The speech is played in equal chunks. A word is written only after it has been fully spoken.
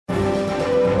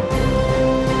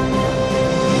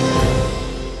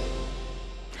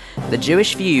The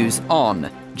Jewish Views on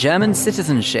German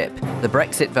citizenship. The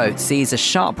Brexit vote sees a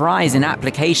sharp rise in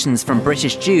applications from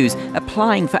British Jews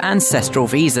applying for ancestral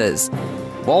visas.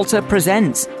 Walter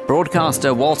Presents.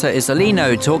 Broadcaster Walter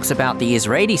Iuzzolino talks about the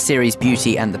Israeli series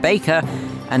Beauty and the Baker.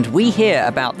 And we hear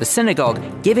about the Synagogue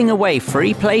giving away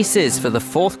free places for the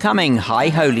forthcoming High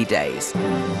Holy Days.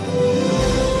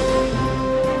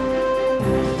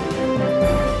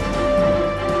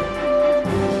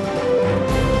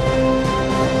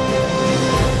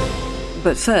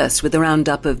 But first, with a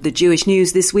roundup of the Jewish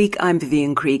news this week, I'm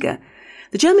Vivian Krieger.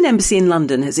 The German embassy in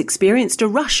London has experienced a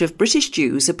rush of British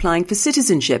Jews applying for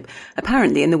citizenship,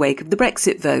 apparently in the wake of the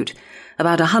Brexit vote.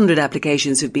 About 100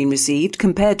 applications have been received,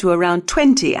 compared to around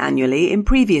 20 annually in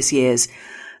previous years.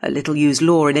 A little-used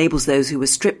law enables those who were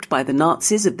stripped by the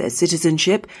Nazis of their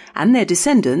citizenship and their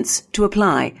descendants to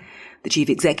apply. The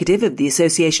chief executive of the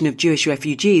Association of Jewish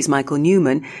Refugees, Michael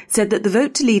Newman, said that the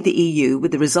vote to leave the EU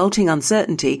with the resulting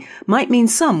uncertainty might mean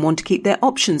some want to keep their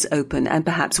options open and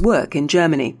perhaps work in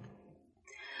Germany.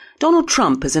 Donald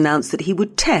Trump has announced that he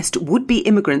would test would-be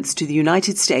immigrants to the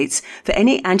United States for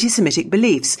any anti-Semitic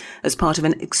beliefs as part of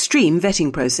an extreme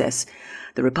vetting process.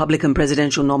 The Republican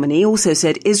presidential nominee also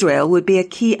said Israel would be a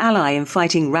key ally in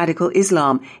fighting radical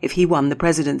Islam if he won the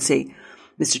presidency.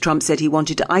 Mr. Trump said he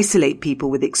wanted to isolate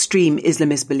people with extreme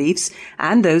Islamist beliefs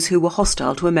and those who were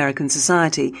hostile to American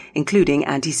society, including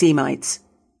anti-Semites.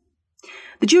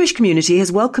 The Jewish community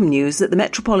has welcomed news that the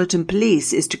Metropolitan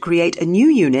Police is to create a new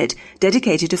unit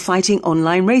dedicated to fighting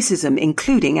online racism,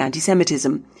 including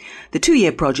anti-Semitism. The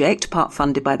 2-year project, part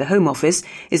funded by the Home Office,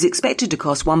 is expected to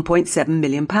cost £1.7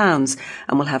 million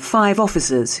and will have 5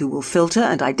 officers who will filter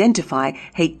and identify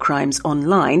hate crimes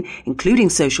online, including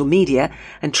social media,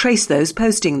 and trace those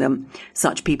posting them.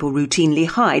 Such people routinely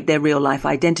hide their real-life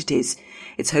identities.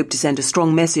 It's hoped to send a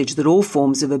strong message that all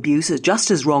forms of abuse are just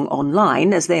as wrong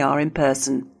online as they are in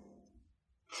person.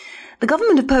 The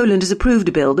government of Poland has approved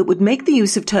a bill that would make the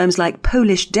use of terms like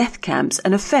Polish death camps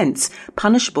an offence,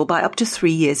 punishable by up to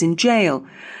 3 years in jail.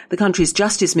 The country's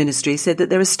Justice Ministry said that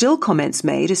there are still comments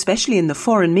made, especially in the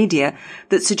foreign media,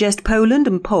 that suggest Poland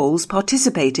and Poles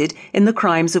participated in the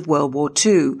crimes of World War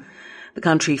II. The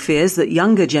country fears that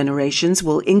younger generations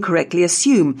will incorrectly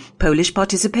assume Polish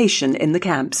participation in the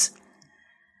camps.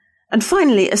 And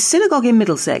finally, a synagogue in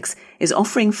Middlesex is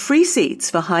offering free seats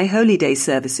for High Holy Day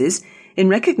services in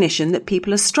recognition that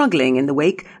people are struggling in the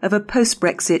wake of a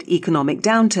post-Brexit economic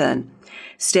downturn.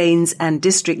 Staines and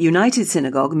District United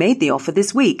Synagogue made the offer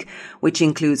this week, which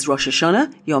includes Rosh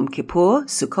Hashanah, Yom Kippur,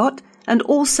 Sukkot, and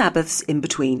all Sabbaths in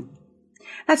between.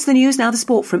 That's the news. Now the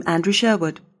sport from Andrew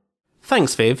Sherwood.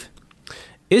 Thanks, Viv.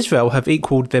 Israel have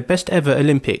equalled their best ever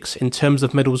Olympics in terms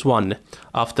of medals won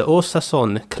after Or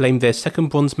Sasson claimed their second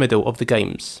bronze medal of the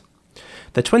Games.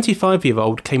 The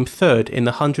 25-year-old came third in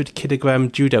the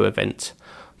 100kg judo event,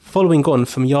 following on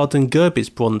from Yarden Gerbit's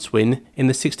bronze win in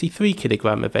the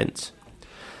 63kg event.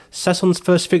 Sasson's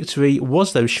first victory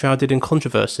was though shrouded in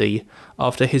controversy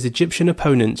after his Egyptian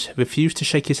opponent refused to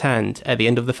shake his hand at the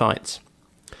end of the fight.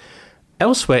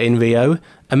 Elsewhere in Rio,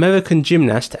 American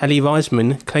gymnast Ali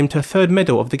Reisman claimed her third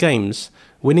medal of the Games,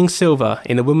 winning silver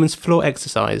in a women's floor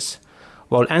exercise,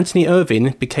 while Anthony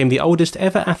Irvin became the oldest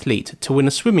ever athlete to win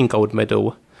a swimming gold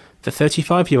medal, the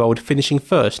 35-year-old finishing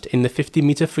first in the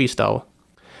 50-metre freestyle.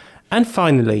 And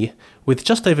finally, with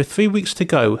just over 3 weeks to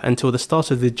go until the start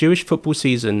of the Jewish football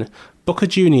season, Boca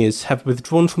Juniors have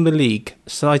withdrawn from the league,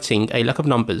 citing a lack of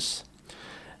numbers.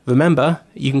 Remember,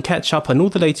 you can catch up on all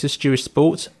the latest Jewish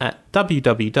sport at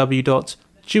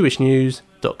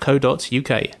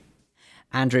www.jewishnews.co.uk.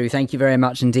 Andrew, thank you very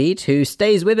much indeed, who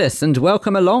stays with us, and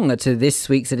welcome along to this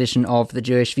week's edition of The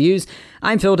Jewish Views.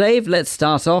 I'm Phil Dave. Let's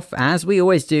start off, as we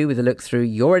always do, with a look through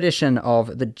your edition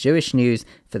of The Jewish News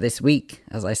for this week.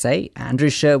 As I say,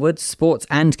 Andrew Sherwood, sports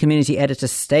and community editor,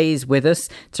 stays with us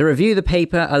to review the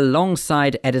paper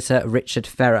alongside editor Richard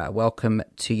Ferrer. Welcome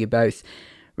to you both.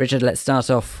 Richard, let's start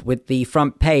off with the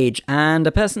front page, and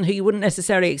a person who you wouldn't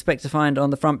necessarily expect to find on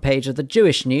the front page of The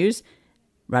Jewish News,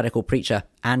 radical preacher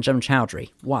Anjem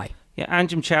Chowdhury. Why? Yeah,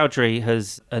 Anjem Chowdhury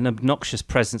has an obnoxious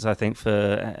presence, I think, for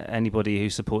anybody who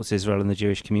supports Israel and the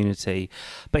Jewish community.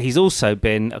 But he's also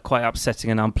been a quite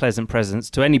upsetting and unpleasant presence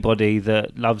to anybody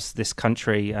that loves this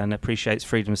country and appreciates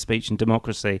freedom of speech and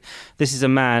democracy. This is a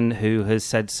man who has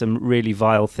said some really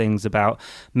vile things about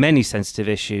many sensitive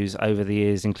issues over the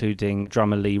years, including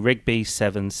drummer Lee Rigby,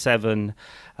 7-7,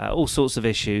 all sorts of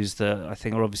issues that I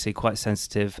think are obviously quite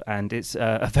sensitive. And it's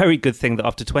a very good thing that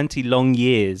after 20 long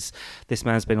years, this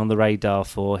man's been on the radar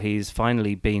for. He's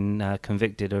finally been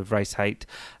convicted of race hate,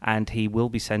 and he will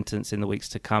be sentenced in the weeks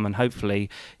to come, and hopefully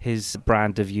his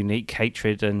brand of unique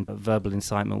hatred and verbal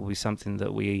incitement will be something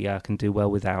that we can do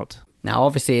well without. Now,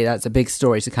 obviously, that's a big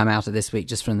story to come out of this week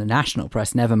just from the national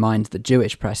press, never mind the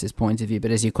Jewish press's point of view. But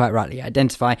as you quite rightly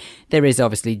identify, there is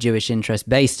obviously Jewish interest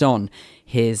based on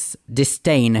his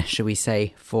disdain, shall we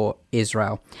say, for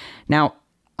Israel. Now,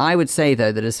 I would say,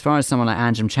 though, that as far as someone like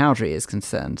Anjem Choudary is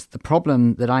concerned, the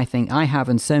problem that I think I have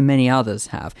and so many others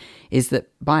have is that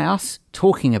by us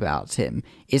talking about him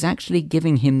is actually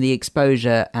giving him the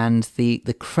exposure and the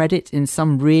credit in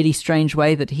some really strange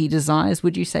way that he desires.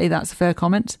 Would you say that's a fair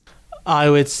comment?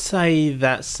 I would say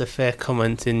that's a fair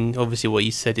comment, and obviously what you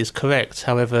said is correct.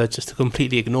 However, just to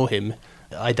completely ignore him,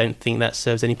 I don't think that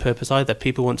serves any purpose either.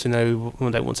 People want to know,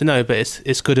 well, don't want to know, but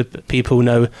it's good if people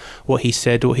know what he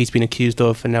said, what he's been accused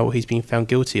of, and now what he's been found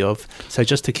guilty of. So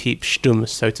just to keep stum,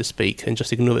 so to speak, and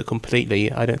just ignore it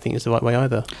completely, I don't think it's the right way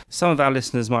either. Some of our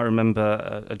listeners might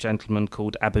remember a gentleman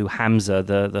called Abu Hamza,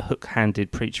 the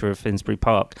hook-handed preacher of Finsbury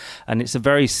Park, and it's a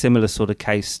very similar sort of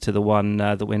case to the one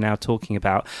that we're now talking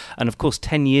about. And of course,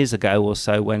 10 years ago or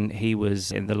so, when he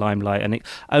was in the limelight, and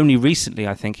only recently,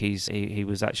 I think he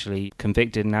was actually convicted.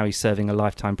 And now he's serving a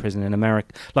lifetime prison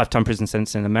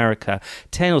sentence in America.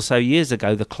 10 or so years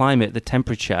ago, the climate, the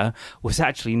temperature was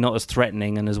actually not as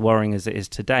threatening and as worrying as it is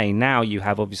today. Now you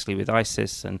have, obviously, with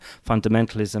ISIS and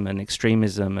fundamentalism and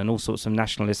extremism and all sorts of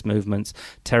nationalist movements,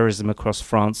 terrorism across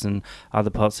France and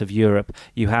other parts of Europe,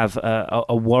 you have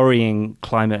a worrying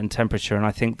climate and temperature. And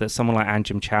I think that someone like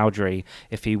Anjem Choudary,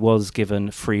 if he was given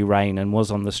free rein and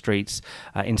was on the streets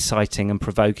inciting and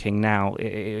provoking now,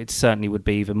 it certainly would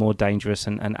be even more dangerous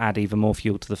and add even more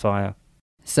fuel to the fire.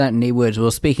 Certainly would.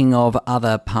 Well, speaking of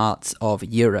other parts of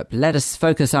Europe, let us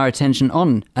focus our attention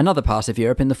on another part of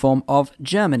Europe in the form of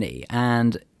Germany.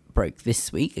 And broke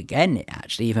this week, again, it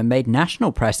actually even made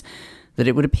national press, that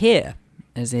it would appear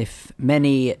as if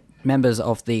many members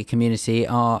of the community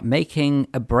are making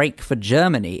a break for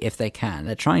Germany if they can.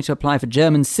 They're trying to apply for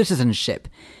German citizenship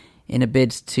in a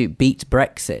bid to beat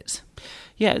Brexit.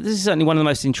 Yeah, this is certainly one of the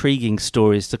most intriguing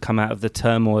stories to come out of the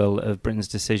turmoil of Britain's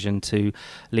decision to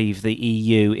leave the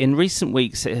EU. In recent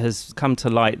weeks, it has come to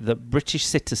light that British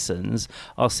citizens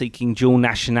are seeking dual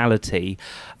nationality,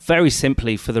 very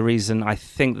simply for the reason I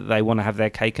think that they want to have their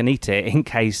cake and eat it, in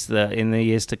case that in the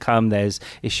years to come there's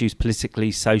issues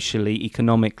politically, socially,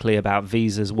 economically about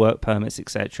visas, work permits,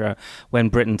 etc., when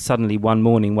Britain suddenly one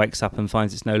morning wakes up and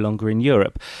finds it's no longer in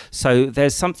Europe. So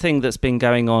there's something that's been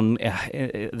going on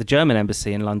at the German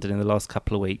embassy in London in the last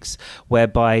couple of weeks,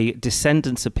 whereby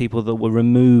descendants of people that were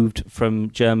removed from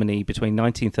Germany between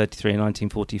 1933 and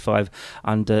 1945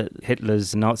 under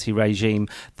Hitler's Nazi regime,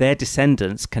 their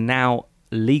descendants can now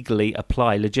legally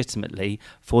apply legitimately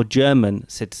for German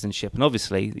citizenship. And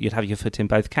obviously, you'd have your foot in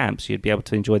both camps. You'd be able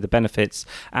to enjoy the benefits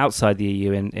outside the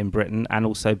EU in Britain and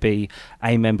also be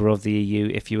a member of the EU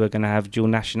if you were going to have dual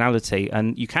nationality.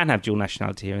 And you can have dual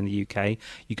nationality here in the UK.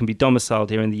 You can be domiciled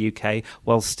here in the UK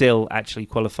while still actually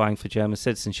qualifying for German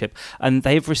citizenship. And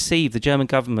they've received, the German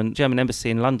government, German embassy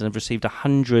in London have received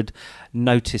 100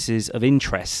 notices of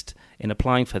interest in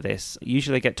applying for this.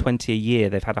 Usually they get 20 a year.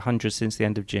 They've had 100 since the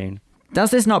end of June.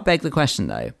 Does this not beg the question,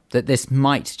 though, that this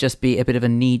might just be a bit of a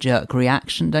knee-jerk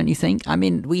reaction, don't you think? I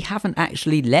mean, we haven't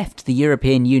actually left the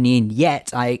European Union yet.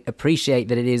 I appreciate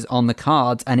that it is on the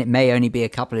cards and it may only be a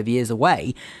couple of years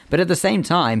away. But at the same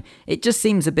time, it just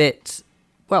seems a bit,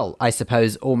 well, I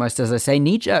suppose almost, as I say,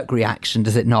 knee-jerk reaction,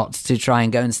 does it not, to try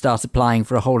and go and start applying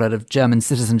for a whole lot of German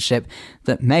citizenship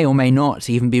that may or may not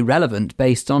even be relevant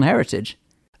based on heritage?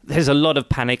 There's a lot of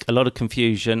panic, a lot of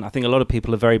confusion. I think a lot of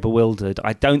people are very bewildered.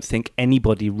 I don't think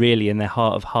anybody really in their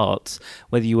heart of hearts,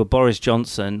 whether you were Boris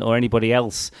Johnson or anybody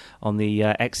else on the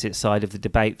exit side of the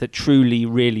debate, that truly,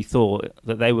 really thought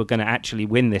that they were going to actually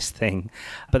win this thing.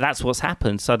 But that's what's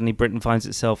happened. Suddenly Britain finds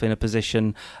itself in a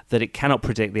position that it cannot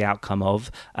predict the outcome of.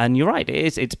 And you're right,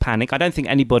 it's panic. I don't think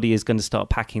anybody is going to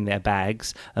start packing their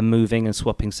bags and moving and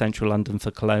swapping central London for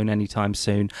Cologne anytime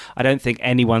soon. I don't think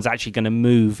anyone's actually going to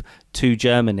move to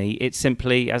Germany. It's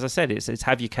simply, as I said, it's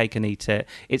have your cake and eat it.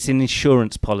 It's an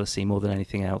insurance policy more than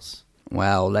anything else.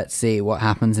 Well, let's see what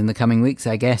happens in the coming weeks,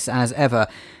 I guess, as ever.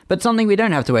 But something we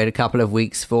don't have to wait a couple of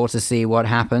weeks for to see what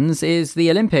happens is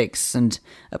the Olympics. And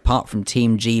apart from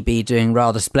Team GB doing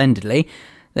rather splendidly,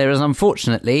 there is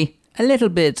unfortunately a little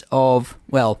bit of,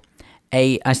 well,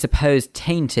 I suppose,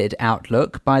 tainted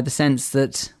outlook by the sense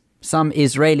that some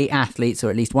Israeli athletes, or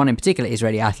at least one in particular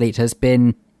Israeli athlete, has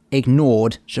been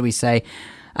ignored, shall we say,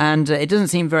 And it doesn't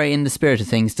seem very in the spirit of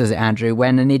things, does it, Andrew,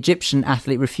 when an Egyptian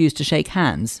athlete refused to shake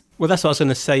hands? Well, that's what I was going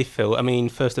to say, Phil. I mean,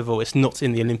 first of all, it's not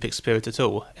in the Olympic spirit at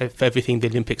all, for everything the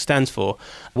Olympics stands for.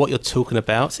 What you're talking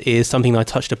about is something I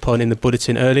touched upon in the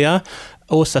bulletin earlier.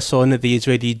 Sasson, the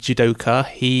Israeli judoka,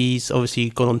 he's obviously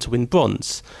gone on to win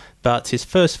bronze. But his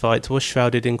first fight was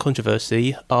shrouded in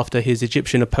controversy after his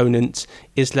Egyptian opponent,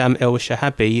 Islam El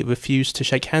Shahabi, refused to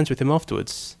shake hands with him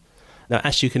afterwards. Now,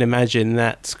 as you can imagine,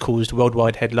 that caused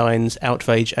worldwide headlines,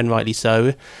 outrage, and rightly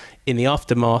so. In the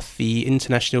aftermath, the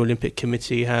International Olympic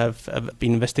Committee have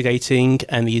been investigating,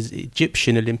 and the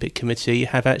Egyptian Olympic Committee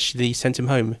have actually sent him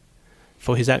home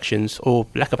for his actions, or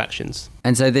lack of actions.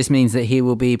 And so this means that he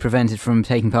will be prevented from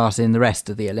taking part in the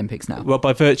rest of the Olympics now? Well,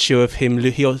 by virtue of him,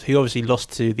 he obviously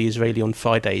lost to the Israeli on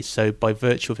Friday, so by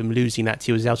virtue of him losing that,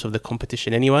 he was out of the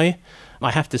competition anyway.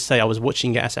 I have to say, I was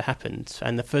watching it as it happened,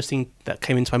 and the first thing that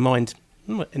came into my mind,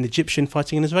 an Egyptian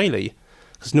fighting an Israeli.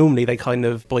 Because normally they kind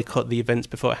of boycott the events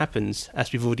before it happens,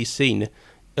 as we've already seen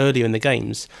earlier in the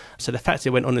games. So the fact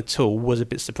it went on at all was a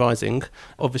bit surprising.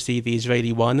 Obviously the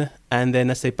Israeli won, and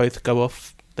then as they both go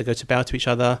off, they go to bow to each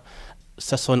other.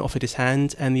 Sasson offered his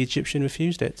hand and the Egyptian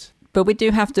refused it. But we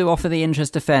do have to offer the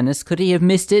interest of fairness. Could he have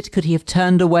missed it? Could he have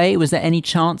turned away? Was there any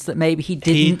chance that maybe he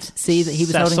didn't see that he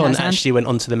was holding out his hand? Sasson actually went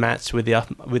onto the mat with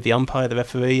the umpire, the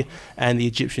referee, and the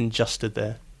Egyptian just stood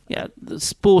there. Yeah, the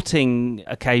sporting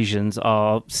occasions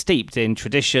are steeped in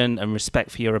tradition and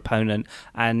respect for your opponent,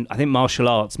 and I think martial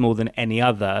arts, more than any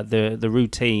other, the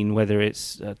routine, whether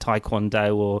it's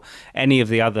taekwondo or any of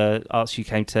the other arts you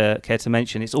care to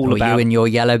mention, it's all about... you in your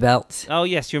yellow belt. Oh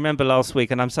yes, you remember last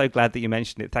week, and I'm so glad that you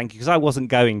mentioned it. Thank you, because I wasn't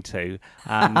going to.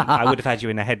 I would have had you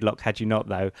in a headlock had you not,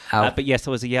 though. But yes,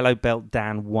 I was a yellow belt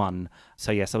Dan 1.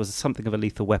 So yes, I was something of a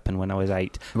lethal weapon when I was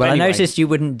 8. Well, anyway, I noticed you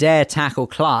wouldn't dare tackle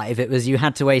Clive. It was you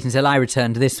had to wait until I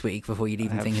returned this week before you'd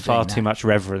even think of doing that. Far too much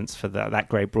reverence for that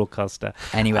great broadcaster.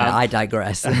 Anyway, I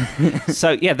digress.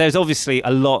 So yeah, there's obviously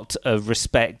a lot of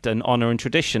respect and honour and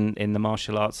tradition in the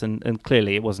martial arts, and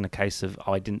clearly it wasn't a case of,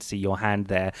 I didn't see your hand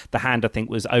there. The hand, I think,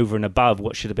 was over and above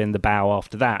what should have been the bow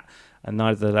after that. And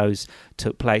neither of those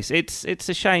took place. It's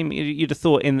a shame. You'd have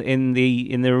thought in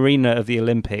the arena of the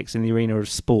Olympics, in the arena of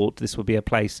sport, this would be a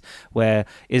place where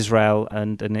Israel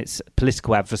and its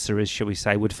political adversaries, shall we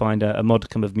say, would find a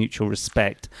modicum of mutual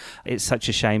respect. It's such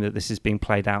a shame that this is being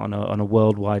played out on a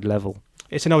worldwide level.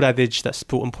 It's an old adage that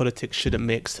sport and politics shouldn't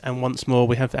mix, and once more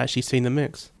we have actually seen them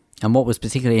mix. And what was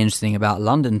particularly interesting about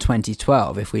London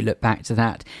 2012, if we look back to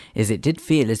that, is it did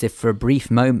feel as if for a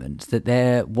brief moment that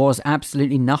there was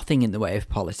absolutely nothing in the way of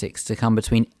politics to come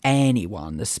between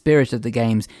anyone. The spirit of the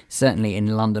games, certainly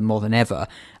in London more than ever,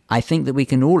 I think that we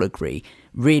can all agree,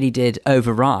 really did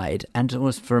override and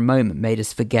almost for a moment made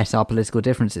us forget our political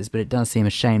differences. But it does seem a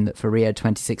shame that for Rio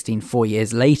 2016, 4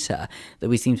 years later, that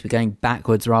we seem to be going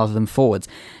backwards rather than forwards.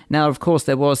 Now, of course,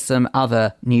 there was some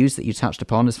other news that you touched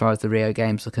upon as far as the Rio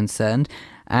Games are concerned.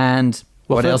 And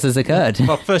what else has occurred?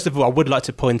 Well, first of all, I would like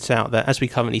to point out that as we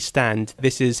currently stand,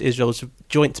 this is Israel's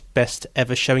joint best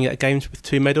ever showing at Games with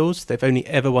 2 medals. They've only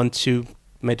ever won 2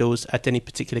 medals at any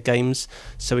particular games.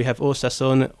 So we have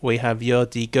Sasson, we have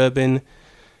Yardi Gerbin,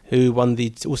 who won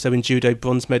also in judo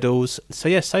bronze medals. So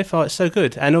yeah, so far it's so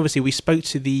good. And obviously we spoke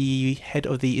to the head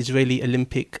of the Israeli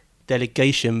Olympic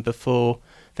delegation before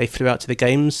they flew out to the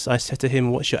games. I said to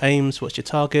him, what's your aims, what's your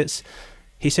targets?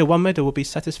 He said 1 medal will be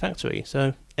satisfactory,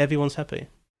 so everyone's happy.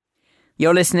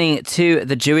 You're listening to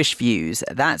The Jewish Views.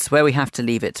 That's where we have to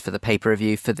leave it for the paper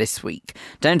review for this week.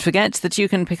 Don't forget that you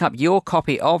can pick up your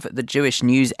copy of The Jewish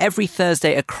News every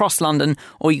Thursday across London,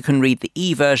 or you can read the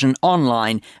e-version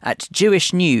online at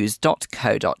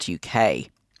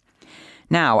jewishnews.co.uk.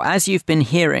 Now, as you've been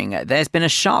hearing, there's been a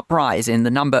sharp rise in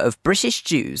the number of British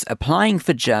Jews applying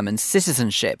for German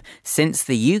citizenship since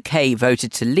the UK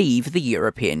voted to leave the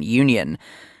European Union.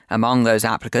 Among those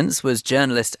applicants was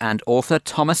journalist and author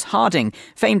Thomas Harding,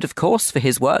 famed, of course, for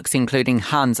his works including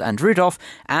Hans and Rudolph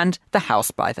and The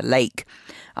House by the Lake.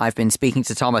 I've been speaking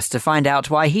to Thomas to find out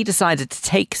why he decided to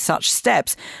take such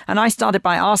steps, and I started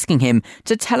by asking him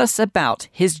to tell us about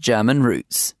his German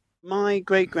roots. My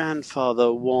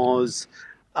great-grandfather was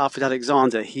Alfred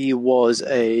Alexander. He was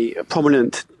a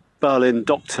prominent Berlin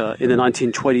doctor in the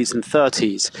 1920s and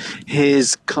 30s.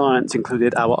 His clients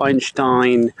included Albert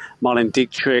Einstein, Marlene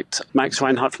Dietrich, Max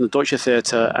Reinhardt from the Deutsche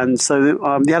Theater. And so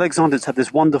the Alexanders had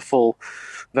this wonderful,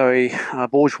 very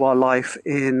bourgeois life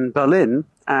in Berlin,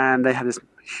 and they had this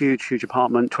huge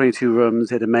apartment, 22 rooms.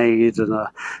 They had a maid and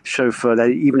a chauffeur.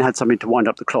 They even had somebody to wind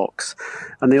up the clocks.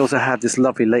 And they also had this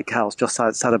lovely lake house just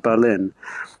outside of Berlin.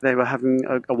 They were having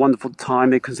a wonderful time.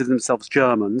 They considered themselves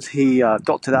Germans.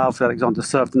 Dr. Walter Iuzzolino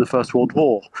served in the First World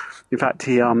War. In fact,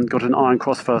 he got an Iron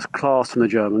Cross First Class from the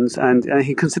Germans, and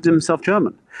he considered himself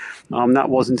German. That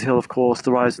was until, of course,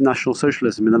 the rise of National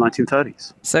Socialism in the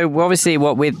 1930s. So obviously,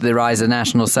 with the rise of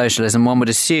National Socialism, one would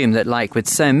assume that, like with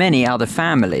so many other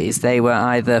families, they were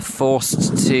either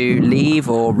forced to leave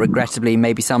or, regrettably,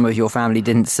 maybe some of your family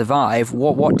didn't survive.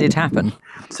 What did happen?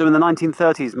 So in the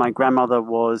 1930s, my grandmother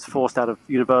was forced out of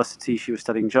university. She was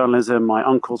studying journalism. My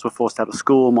uncles were forced out of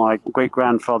school. My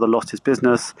great-grandfather lost his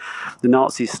business. The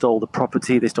Nazis stole the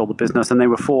property. They stole the business, and they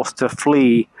were forced to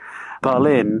flee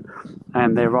Berlin,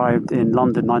 and they arrived in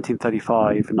London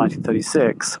 1935 and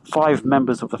 1936. 5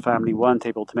 members of the family weren't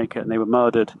able to make it, and they were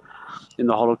murdered in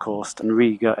the Holocaust in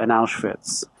Riga and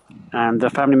Auschwitz. And the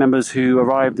family members who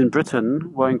arrived in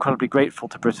Britain were incredibly grateful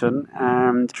to Britain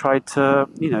and tried to,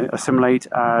 assimilate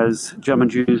as German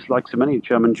Jews, like so many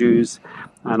German Jews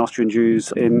and Austrian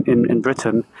Jews in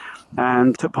Britain,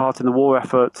 and took part in the war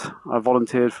effort. I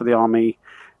volunteered for the army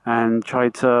and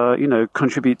tried to,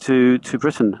 contribute to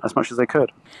Britain as much as they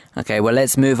could. Okay, well,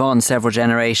 let's move on several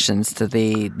generations to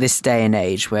this day and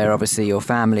age where obviously your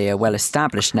family are well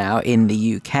established now in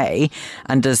the UK.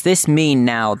 And does this mean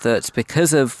now that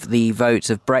because of the vote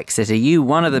of Brexit, are you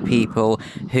one of the people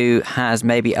who has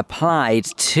maybe applied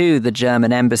to the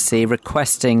German embassy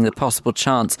requesting the possible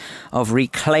chance of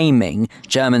reclaiming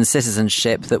German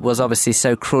citizenship that was obviously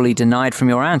so cruelly denied from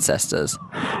your ancestors?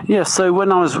 Yeah, so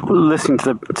when I was listening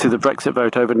to the Brexit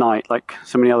vote overnight, like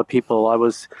so many other people, I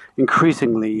was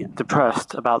increasingly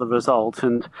depressed about the result.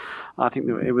 And I think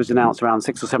it was announced around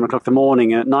 6 or 7 o'clock in the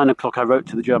morning. At 9 o'clock, I wrote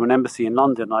to the German embassy in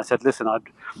London. I said, listen,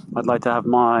 I'd like to have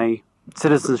my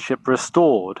citizenship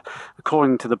restored.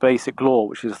 According to the basic law,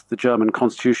 which is the German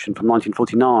constitution from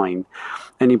 1949,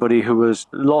 anybody who has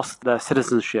lost their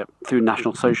citizenship through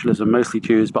National Socialism, mostly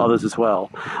Jews, but others as well,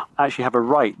 actually have a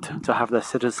right to have their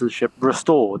citizenship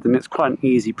restored. And it's quite an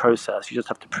easy process. You just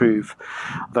have to prove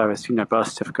various, birth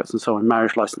certificates and so on,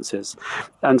 marriage licenses.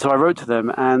 And so I wrote to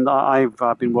them, and I've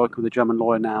been working with a German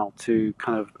lawyer now to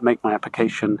kind of make my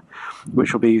application,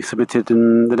 which will be submitted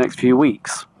in the next few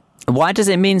weeks. Why does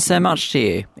it mean so much to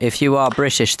you, if you are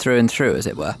British through and through, as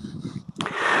it were?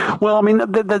 Well, I mean,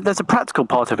 there's a practical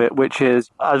part of it, which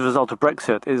is, as a result of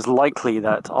Brexit, it is likely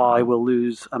that I will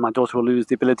lose, and my daughter will lose,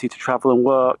 the ability to travel and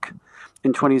work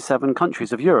in 27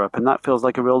 countries of Europe, and that feels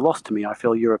like a real loss to me. I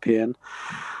feel European,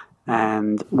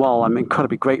 and while I'm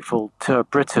incredibly grateful to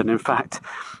Britain, in fact,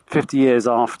 50 years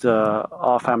after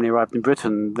our family arrived in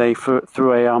Britain, they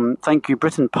threw a Thank You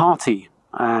Britain party.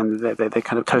 And they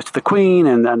kind of toasted the Queen,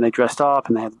 and they dressed up,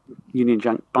 and they had Union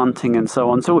Jack bunting and so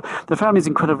on. So the family's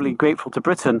incredibly grateful to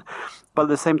Britain. But at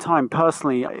the same time,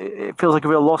 personally, it feels like a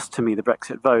real loss to me, the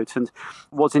Brexit vote. And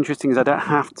what's interesting is I don't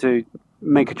have to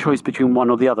make a choice between one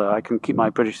or the other. I can keep my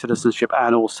British citizenship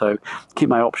and also keep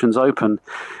my options open.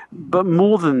 But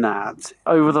more than that,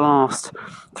 over the last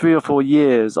 3 or 4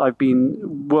 years, I've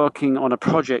been working on a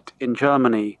project in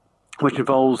Germany which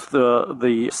involves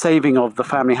the saving of the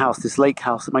family house, this lake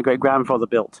house that my great-grandfather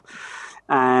built.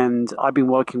 And I've been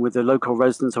working with the local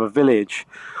residents of a village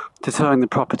to turn the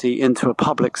property into a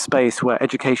public space where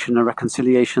education and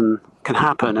reconciliation can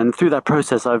happen. And through that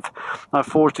process, I've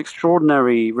forged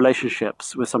extraordinary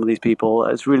relationships with some of these people.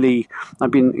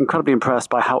 I've been incredibly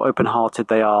impressed by how open-hearted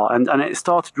they are. And it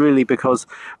started really because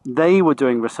they were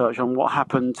doing research on what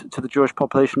happened to the Jewish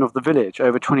population of the village.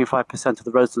 Over 25% of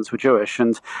the residents were Jewish,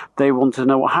 and they wanted to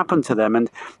know what happened to them. And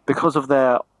because of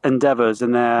their endeavors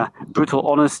and their brutal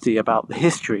honesty about the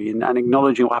history and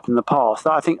acknowledging what happened in the past,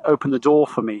 that I think opened the door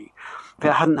for me. If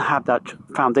I hadn't had that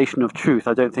foundation of truth,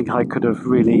 I don't think I could have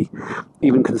really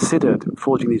even considered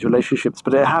forging these relationships.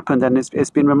 But it happened, and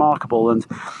it's been remarkable. And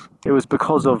it was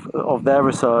because of their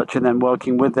research and then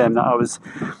working with them that I was,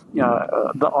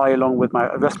 that I, along with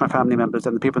the rest of my family members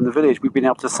and the people in the village, we've been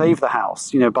able to save the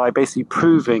house, by basically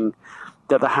proving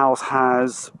that the house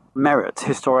has merit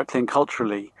historically and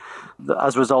culturally.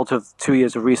 As a result of 2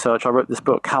 years of research, I wrote this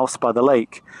book, House by the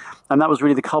Lake. And that was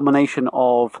really the culmination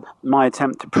of my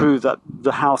attempt to prove that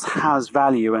the house has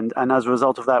value. And as a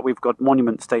result of that, we've got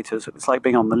monument status. It's like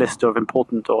being on the list of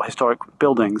important or historic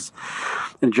buildings.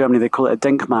 In Germany, they call it a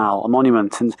Denkmal, a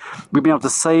monument. And we've been able to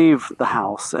save the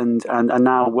house. And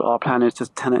now our plan is to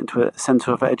turn it into a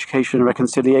center for education and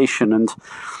reconciliation. And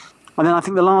then I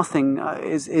think the last thing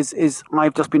is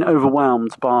I've just been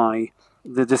overwhelmed by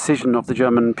the decision of the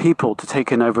German people to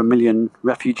take in over 1 million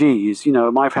refugees.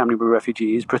 My family were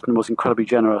refugees. Britain was incredibly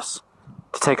generous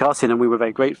to take us in, and we were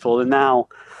very grateful. And now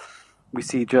we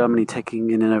see Germany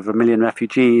taking in over 1 million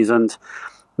refugees, and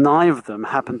 9 of them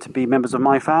happen to be members of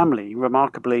my family.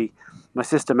 Remarkably, my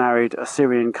sister married a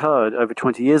Syrian Kurd over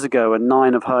 20 years ago, and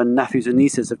 9 of her nephews and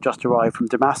nieces have just arrived from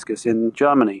Damascus in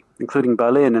Germany, including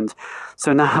Berlin. And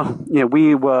so now,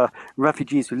 we were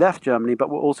refugees who left Germany, but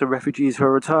we're also refugees who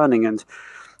are returning. And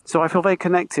so I feel very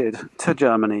connected to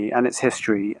Germany and its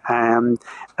history. And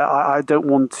I don't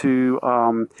want to,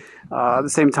 at the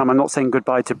same time, I'm not saying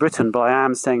goodbye to Britain, but I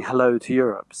am saying hello to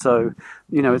Europe. So,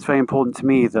 it's very important to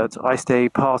me that I stay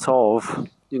part of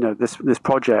this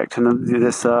project and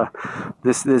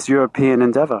this European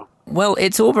endeavour. Well,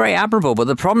 it's all very admirable, but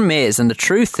the problem is, and the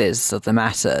truth is of the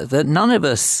matter, that none of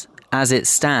us, as it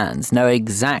stands, know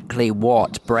exactly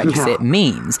what Brexit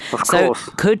means. Of so course.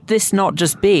 Could this not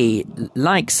just be,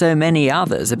 like so many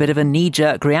others, a bit of a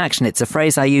knee-jerk reaction? It's a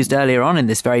phrase I used earlier on in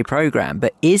this very programme,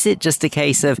 but is it just a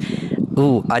case of,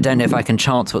 I don't know if I can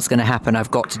chance what's going to happen,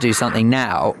 I've got to do something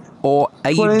now? Or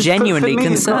are you genuinely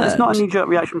concerned? It's not a knee-jerk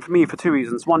reaction for me for 2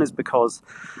 reasons. One is because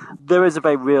there is a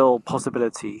very real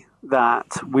possibility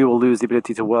that we will lose the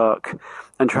ability to work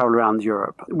and travel around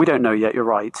Europe. We don't know yet, you're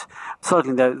right.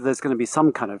 Certainly there's going to be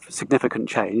some kind of significant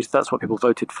change. That's what people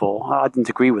voted for. I didn't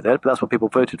agree with it, but that's what people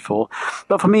voted for.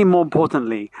 But for me, more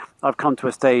importantly, I've come to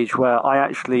a stage where I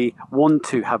actually want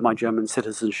to have my German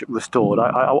citizenship restored.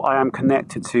 I am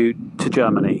connected to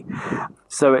Germany.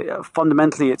 So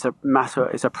fundamentally, it's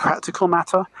a practical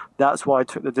matter. That's why I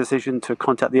took the decision to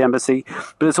contact the embassy.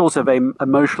 But it's also a very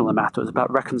emotional matter. It's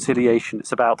about reconciliation.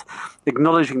 It's about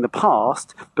acknowledging the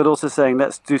past, but also saying,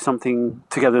 let's do something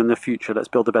together in the future. Let's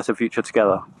build a better future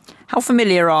together. How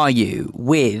familiar are you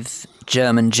with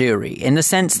German Jewry, in the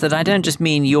sense that I don't just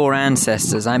mean your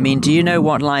ancestors, I mean, do you know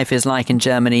what life is like in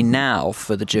Germany now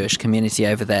for the Jewish community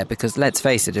over there? Because let's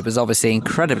face it was obviously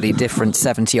incredibly different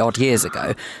 70-odd years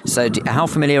ago. So how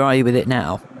familiar are you with it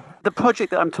now? The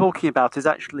project that I'm talking about is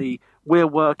actually, we're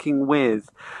working with,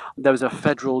 there was a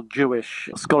federal Jewish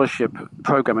scholarship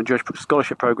program, a Jewish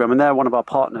scholarship program, and they're one of our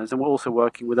partners. And we're also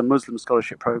working with a Muslim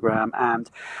scholarship program. And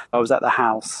I was at the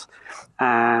house,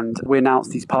 and we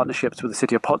announced these partnerships with the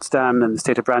city of Potsdam and the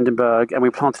state of Brandenburg. And we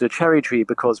planted a cherry tree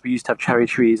because we used to have cherry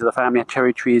trees, or the family had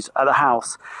cherry trees at the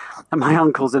house. And my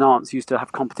uncles and aunts used to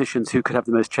have competitions who could have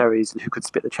the most cherries and who could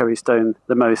spit the cherry stone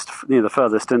the most, the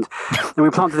furthest. And we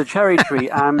planted a cherry tree,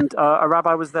 and a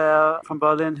rabbi was there from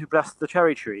Berlin who blessed the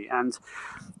cherry tree. And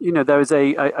there is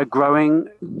a growing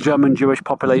German Jewish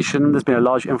population. There's been a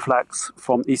large influx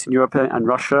from Eastern Europe and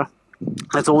Russia.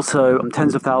 There's also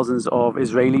tens of thousands of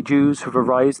Israeli Jews who've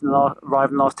arrived in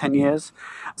the last 10 years.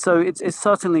 So it's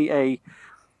certainly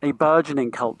a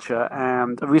burgeoning culture.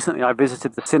 And recently I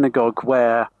visited the synagogue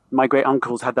where my great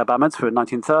uncles had their bar mitzvah in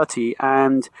 1930,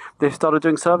 and they've started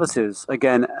doing services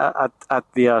again at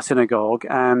the synagogue.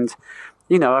 And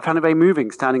I found it very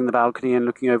moving, standing in the balcony and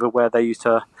looking over where they used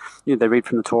to, they read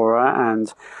from the Torah.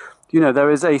 And,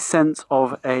 there is a sense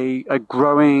of a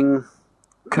growing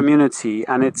community,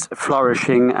 and it's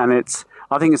flourishing, and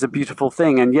I think it's a beautiful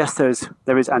thing. And yes, there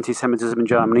is anti-Semitism in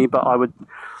Germany, but I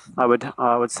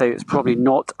would say it's probably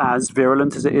not as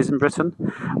virulent as it is in Britain.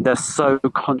 They're so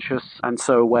conscious and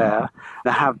so aware.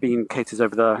 There have been cases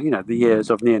over the years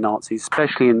of neo-Nazis,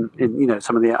 especially in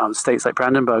some of the states like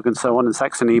Brandenburg and so on, and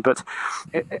Saxony. But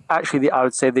I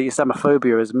would say the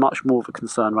Islamophobia is much more of a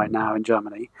concern right now in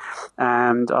Germany.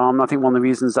 And I think one of the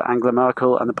reasons that Angela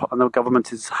Merkel and the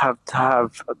government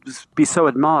be so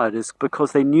admired is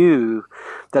because they knew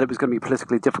that it was going to be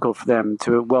politically difficult for them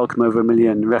to welcome over 1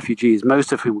 million refugees,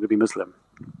 most of whom were going to be Muslim.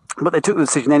 But they took the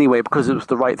decision anyway because it was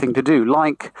the right thing to do,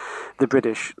 like the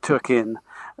British took in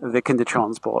the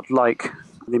Kindertransport, like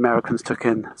the Americans took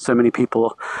in so many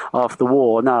people after the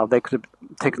war. Now, they could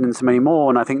have taken in so many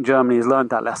more, and I think Germany has learned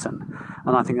that lesson,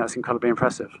 and I think that's incredibly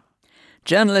impressive.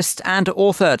 Journalist and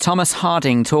author Thomas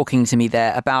Harding talking to me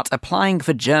there about applying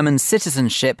for German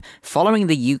citizenship following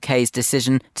the UK's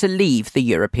decision to leave the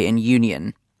European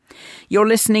Union. You're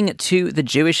listening to The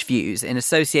Jewish Views in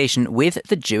association with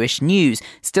The Jewish News.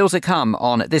 Still to come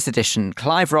on this edition,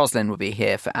 Clive Roslin will be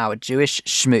here for our Jewish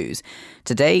Schmooze.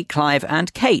 Today, Clive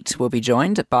and Kate will be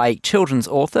joined by children's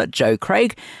author Joe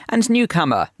Craig and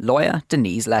newcomer lawyer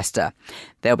Denise Lester.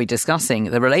 They'll be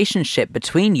discussing the relationship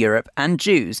between Europe and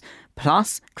Jews.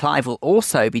 Plus, Clive will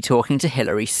also be talking to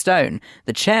Hilary Stone,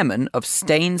 the chairman of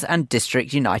Staines and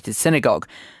District United Synagogue,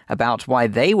 about why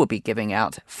they will be giving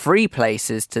out free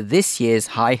places to this year's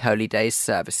High Holy Days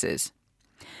services.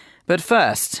 But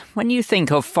first, when you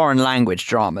think of foreign language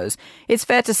dramas, it's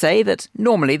fair to say that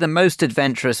normally the most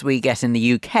adventurous we get in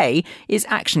the UK is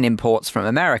action imports from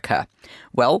America.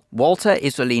 Well, Walter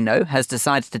Iuzzolino has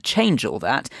decided to change all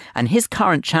that, and his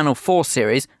current Channel 4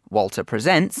 series, Walter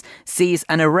Presents, sees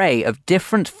an array of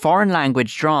different foreign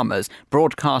language dramas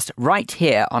broadcast right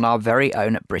here on our very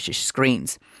own British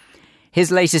screens. His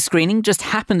latest screening just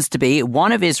happens to be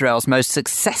one of Israel's most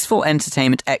successful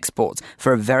entertainment exports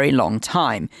for a very long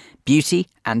time, Beauty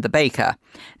and the Baker.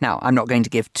 Now, I'm not going to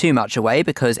give too much away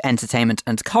because entertainment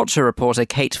and culture reporter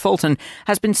Kate Fulton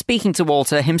has been speaking to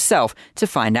Walter himself to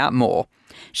find out more.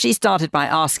 She started by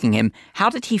asking him, how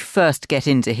did he first get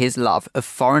into his love of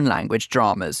foreign language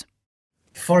dramas?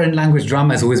 Foreign language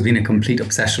drama has always been a complete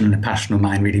obsession and a passion of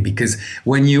mine, really, because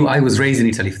I was raised in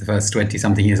Italy for the first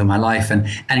 20-something years of my life, and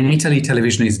in Italy,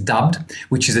 television is dubbed,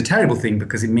 which is a terrible thing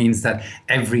because it means that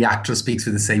every actor speaks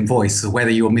with the same voice. So whether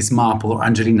you're Miss Marple or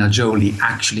Angelina Jolie,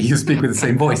 actually you speak with the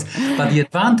same voice. But the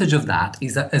advantage of that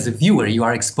is that as a viewer, you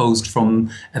are exposed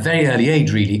from a very early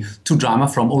age, really, to drama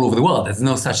from all over the world. There's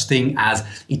no such thing as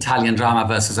Italian drama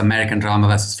versus American drama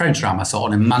versus French drama. So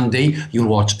on a Monday, you'll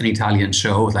watch an Italian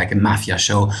show, like a mafia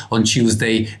show. On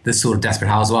Tuesday, the sort of Desperate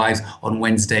Housewives. On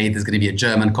Wednesday, there's going to be a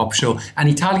German cop show. And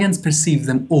Italians perceive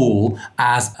them all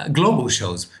as global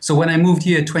shows. So when I moved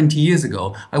here 20 years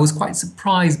ago, I was quite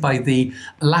surprised by the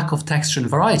lack of texture and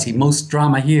variety. Most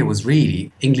drama here was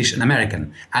really English and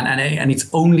American. And it's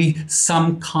only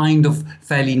some kind of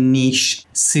fairly niche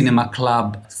cinema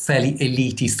club, fairly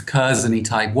elitist, Curzon-y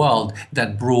type world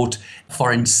that brought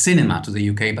foreign cinema to the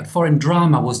UK, but foreign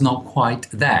drama was not quite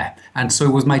there. And so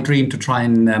it was my dream to try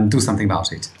and do something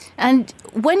about it. And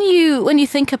when we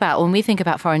think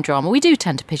about foreign drama, we do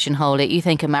tend to pigeonhole it. You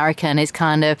think American is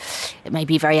kind of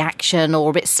maybe very action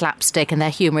or a bit slapstick, and their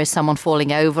humour is someone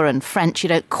falling over, and French, you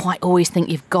don't quite always think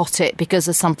you've got it because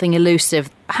of something elusive.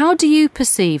 How do you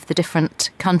perceive the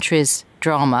different countries'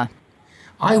 drama?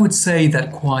 I would say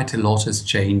that quite a lot has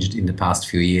changed in the past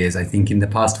few years. I think in the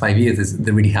past 5 years,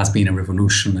 there really has been a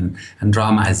revolution, and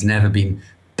drama has never been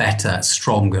better,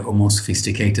 stronger, or more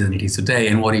sophisticated than it is today.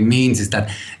 And what it means is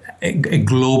that a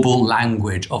global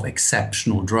language of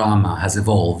exceptional drama has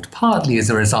evolved, partly as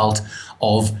a result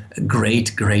of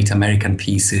great American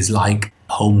pieces like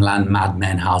Homeland, Mad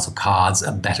Men, House of Cards,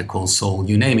 A Better Call Saul,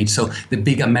 you name it. So the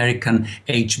big American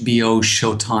HBO,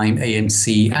 Showtime,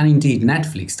 AMC, and indeed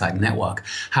Netflix type network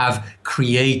have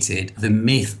created the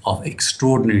myth of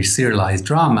extraordinary serialized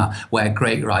drama where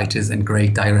great writers and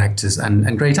great directors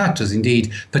and great actors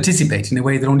indeed participate in a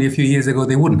way that only a few years ago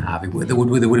they wouldn't have. There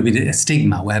would have been a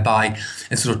stigma whereby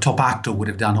a sort of top actor would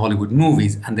have done Hollywood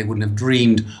movies and they wouldn't have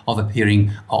dreamed of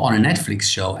appearing on a Netflix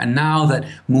show. And now that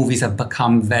movies have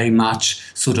become very much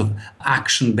sort of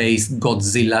action-based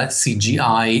Godzilla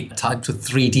CGI type to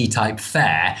 3D type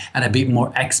fare and a bit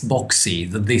more Xboxy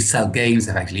that they sell games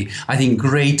effectively, I think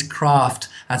great craft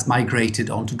has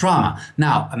migrated onto drama.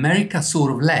 Now, America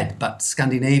sort of led, but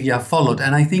Scandinavia followed.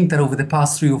 And I think that over the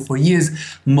past 3 or 4 years,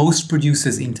 most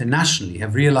producers internationally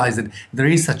have realized that there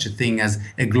is such a thing as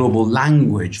a global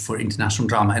language for international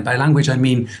drama. And by language, I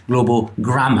mean global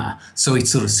grammar. So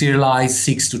it's sort of serialized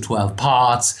 6 to 12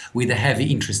 parts with a heavy,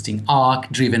 interesting arc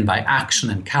driven by action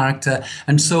and character.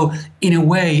 And so in a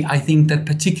way, I think that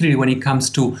particularly when it comes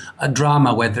to a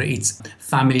drama, whether it's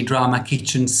family drama,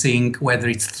 kitchen sink, whether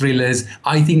it's thrillers,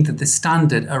 I think that the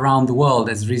standard around the world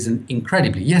has risen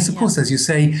incredibly. Yes, of course, as you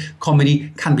say,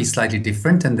 comedy can be slightly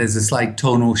different and there's a slight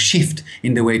tonal shift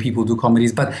in the way people do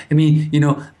comedies. But I mean, you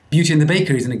know, Beauty and the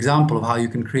Baker is an example of how you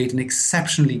can create an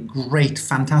exceptionally great,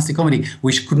 fantastic comedy,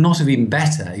 which could not have been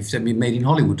better if it had been made in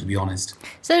Hollywood, to be honest.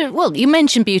 So, well, you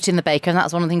mentioned Beauty and the Baker, and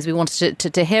that's one of the things we wanted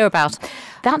to hear about.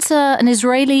 That's an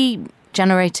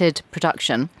Israeli-generated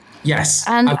production. Yes,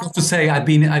 and I've got to say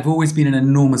I've always been an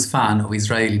enormous fan of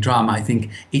Israeli drama. I think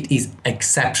it is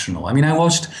exceptional. I mean, I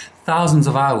watched thousands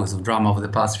of hours of drama over the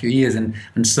past few years, and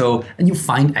you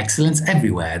find excellence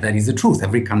everywhere. That is the truth.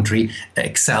 Every country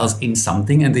excels in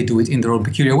something and they do it in their own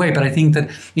peculiar way. But I think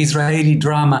that Israeli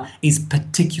drama is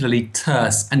particularly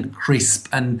terse and crisp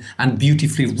and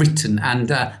beautifully written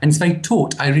and it's very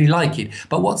taut. I really like it.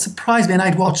 But what surprised me, and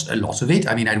I'd watched a lot of it.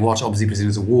 I mean, I'd watched obviously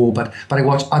Prisoners of War, but I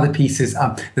watched other pieces.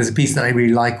 There's a piece that I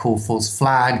really like called False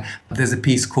Flag. There's a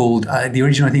piece called, the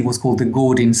original I think was called The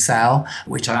Gordon Cell,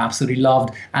 which I absolutely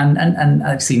loved. And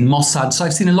I've seen Mossad, so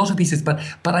I've seen a lot of pieces, but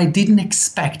I didn't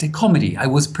expect a comedy. I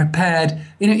was prepared,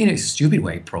 in a stupid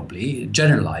way probably,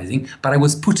 generalizing, but I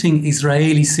was putting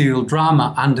Israeli serial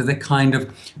drama under the kind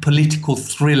of political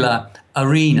thriller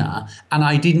arena, and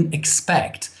I didn't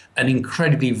expect an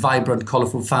incredibly vibrant,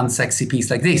 colorful, fun, sexy piece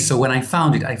like this. So when I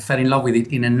found it, I fell in love with it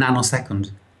in a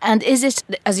nanosecond. And is it,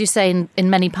 as you say, in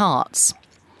many parts?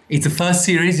 It's the first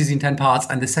series is in 10 parts,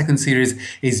 and the second series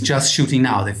is just shooting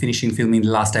now. They're finishing filming the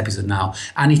last episode now.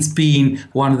 And it's been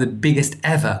one of the biggest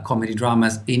ever comedy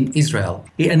dramas in Israel.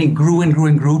 And it grew and grew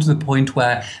and grew to the point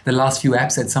where the last few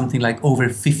episodes had something like over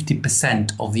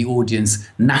 50% of the audience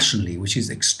nationally, which is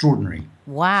extraordinary.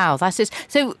 Wow, that is...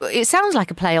 So it sounds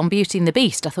like a play on Beauty and the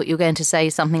Beast. I thought you were going to say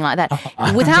something like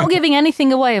that. Without giving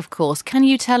anything away, of course, can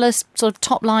you tell us sort of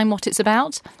top line what it's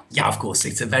about? Yeah, of course.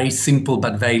 It's a very simple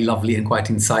but very lovely and quite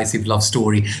incisive love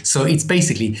story. So it's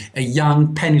basically a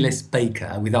young, penniless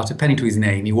baker without a penny to his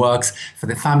name. He works for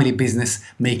the family business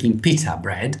making pita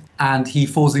bread, and he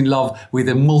falls in love with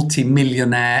a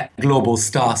multi-millionaire global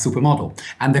star supermodel.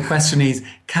 And the question is,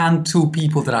 can two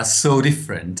people that are so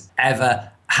different ever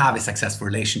have a successful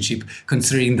relationship,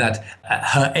 considering that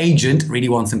her agent really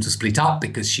wants them to split up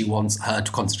because she wants her to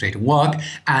concentrate on work,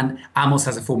 and Amos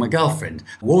has a former girlfriend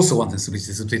who also wants them to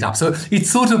split up. So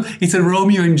it's a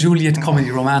Romeo and Juliet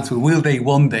comedy romance. Will they,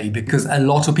 won't they? Because a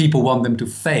lot of people want them to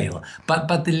fail. But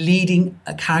the leading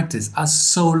characters are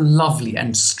so lovely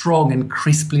and strong and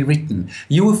crisply written.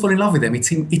 You will fall in love with them.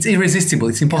 It's irresistible.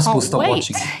 It's impossible to stop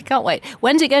watching. Can't wait.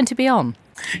 When's it going to be on?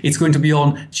 It's going to be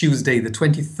on Tuesday, the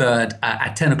 23rd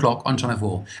at 10 o'clock on Channel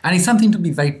 4. And it's something to be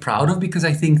very proud of, because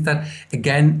I think that,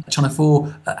 again, Channel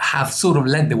 4 have sort of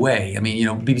led the way. I mean,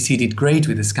 BBC did great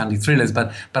with the Scandi thrillers,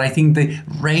 but I think the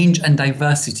range and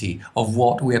diversity of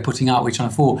what we are putting out with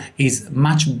Channel 4 is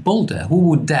much bolder. Who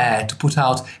would dare to put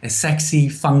out a sexy,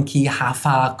 funky,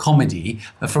 half-hour comedy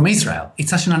from Israel? It's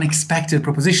such an unexpected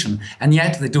proposition. And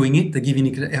yet they're doing it. They're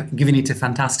giving it a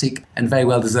fantastic and very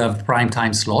well-deserved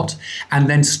primetime slot.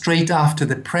 And then straight after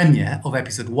the premiere of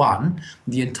episode 1,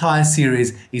 the entire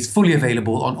series is fully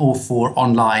available on All 4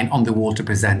 online on the Walter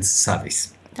Presents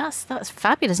service. That's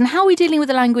fabulous. And how are we dealing with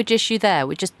the language issue there?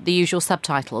 With just the usual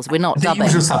subtitles? We're not dubbing. The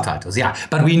usual subtitles, yeah.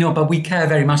 But we care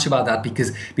very much about that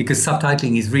because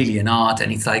subtitling is really an art,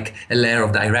 and it's like a layer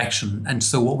of direction. And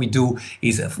so what we do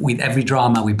is, with every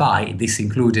drama we buy, this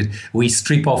included, we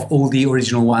strip off all the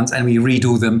original ones and we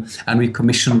redo them. And we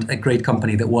commissioned a great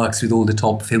company that works with all the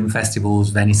top film festivals,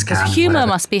 Venice, Cannes. Because humour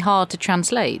must be hard to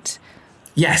translate.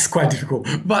 Yes, quite difficult.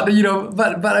 But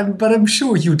I'm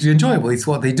sure hugely enjoyable. It's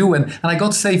what they do. And I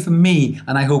got to say, for me,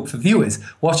 and I hope for viewers,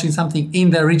 watching something in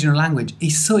their original language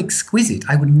is so exquisite.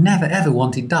 I would never, ever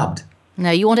want it dubbed. No,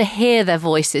 you want to hear their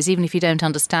voices, even if you don't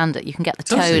understand it. You can get the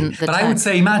tone. But I would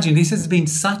say, imagine, this has been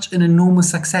such an enormous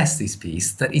success, this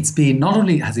piece, that it's been, not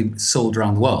only has it sold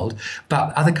around the world,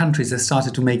 but other countries have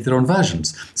started to make their own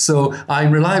versions. So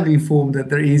I'm reliably informed that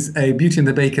there is a Beauty and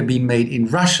the Baker being made in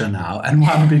Russia now, and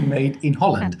one being made in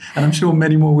Holland. And I'm sure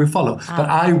many more will follow. But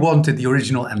I wanted the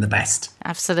original and the best.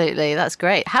 Absolutely, that's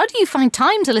great. How do you find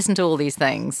time to listen to all these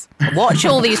things? Watch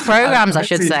all these programmes, I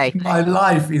should say. My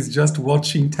life is just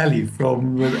watching telly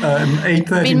from 8:30.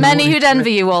 There have been many who'd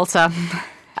envy you, Walter.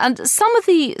 And some of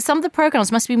the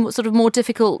programmes must be sort of more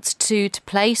difficult to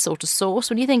place or to source.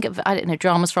 When you think of, I don't know,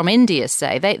 dramas from India,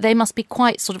 say, they must be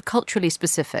quite sort of culturally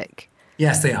specific.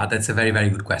 Yes, they are. That's a very, very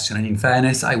good question. And in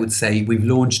fairness, I would say we've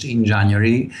launched in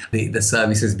January. The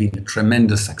service has been a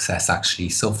tremendous success, actually.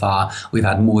 So far, we've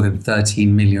had more than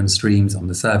 13 million streams on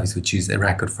the service, which is a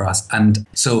record for us. And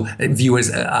so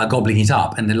viewers are gobbling it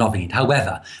up and they're loving it.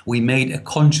 However, we made a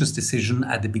conscious decision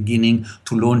at the beginning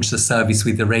to launch the service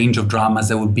with a range of dramas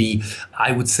that would be,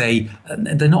 I would say,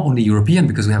 they're not only European,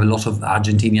 because we have a lot of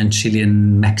Argentinian,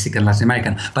 Chilean, Mexican, Latin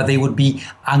American, but they would be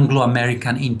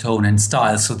Anglo-American in tone and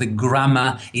style. So the grammar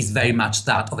is very much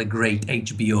that of a great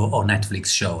HBO or Netflix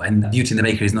show, and Beauty and the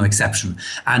Baker is no exception.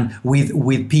 And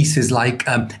with pieces like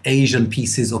Asian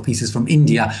pieces or pieces from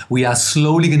India, we are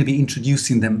slowly going to be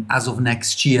introducing them as of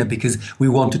next year, because we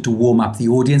wanted to warm up the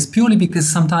audience, purely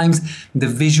because sometimes the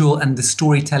visual and the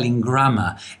storytelling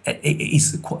grammar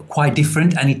is quite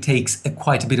different, and it takes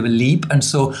quite a bit of a leap. And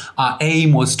so our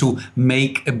aim was to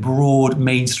make a broad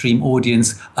mainstream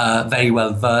audience very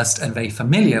well versed and very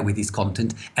familiar with this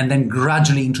content, and then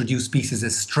gradually introduce pieces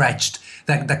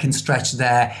that can stretch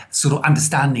their sort of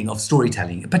understanding of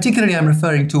storytelling. Particularly, I'm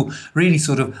referring to really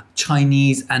sort of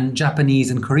Chinese and Japanese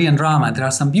and Korean drama. There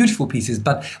are some beautiful pieces,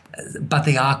 but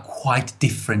they are quite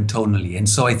different tonally. And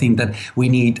so I think that we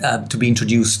need to be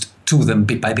introduced to them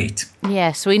bit by bit.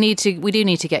 Yes, we do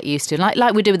need to get used to,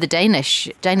 like we do with the Danish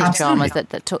dramas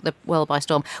that took the world by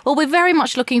storm. Well, we're very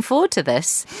much looking forward to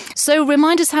this. So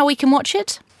remind us how we can watch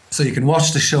it. So you can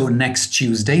watch the show next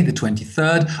Tuesday, the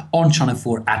 23rd, on Channel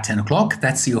 4 at 10 o'clock.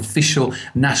 That's the official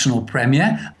national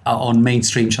premiere on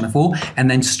mainstream Channel 4. And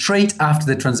then straight after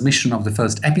the transmission of the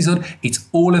first episode, it's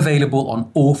all available on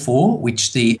O4,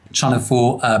 which the Channel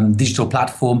 4 digital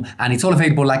platform, and it's all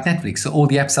available like Netflix. So all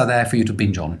the apps are there for you to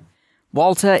binge on.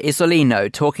 Walter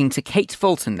Iuzzolino talking to Kate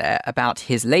Fulton there about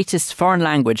his latest foreign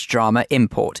language drama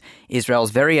Import,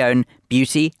 Israel's very own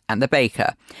Beauty and the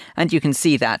Baker. And you can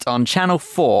see that on Channel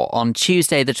 4 on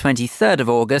Tuesday the 23rd of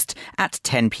August at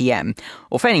 10 p.m.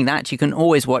 Or failing that, you can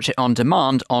always watch it on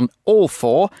demand on All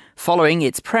 4 following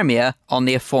its premiere on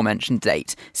the aforementioned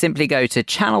date. Simply go to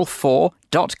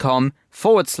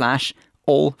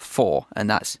channel4.com/all4, and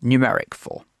that's numeric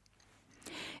 4.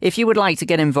 If you would like to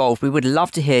get involved, we would love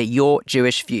to hear your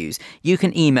Jewish views. You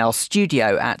can email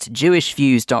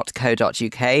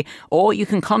studio@jewishviews.co.uk, or you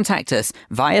can contact us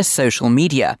via social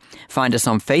media. Find us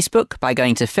on Facebook by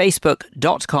going to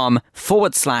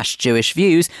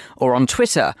facebook.com/JewishViews, or on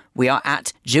Twitter, we are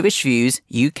at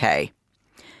JewishViewsUK.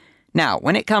 Now,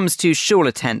 when it comes to shul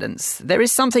attendance, there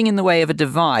is something in the way of a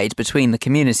divide between the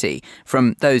community.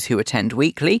 From those who attend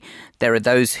weekly, there are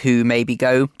those who maybe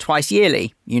go twice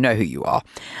yearly. You know who you are.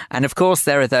 And of course,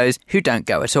 there are those who don't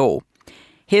go at all.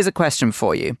 Here's a question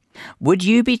for you. Would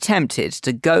you be tempted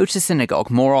to go to synagogue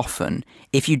more often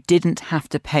if you didn't have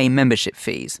to pay membership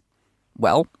fees?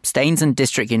 Well, Staines and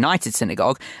District United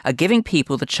Synagogue are giving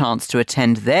people the chance to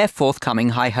attend their forthcoming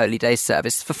High Holy Day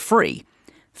service for free.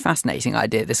 Fascinating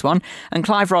idea, this one, and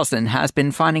Clive Roslin has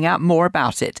been finding out more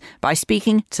about it by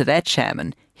speaking to their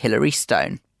chairman, Hilary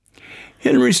Stone.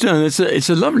 Hilary Stone, it's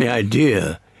a lovely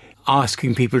idea,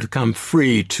 asking people to come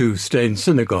free to Staines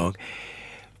Synagogue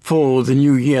for the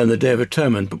New Year and the Day of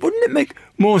Atonement. But wouldn't it make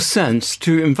more sense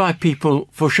to invite people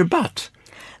for Shabbat?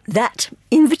 That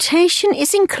invitation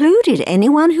is included.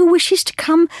 Anyone who wishes to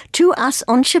come to us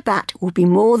on Shabbat will be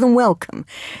more than welcome.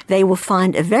 They will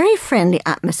find a very friendly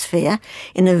atmosphere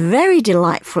in a very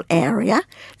delightful area.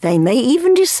 They may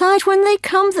even decide when they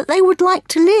come that they would like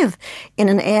to live in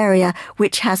an area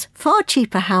which has far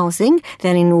cheaper housing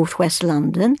than in northwest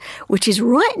London, which is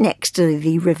right next to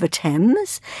the River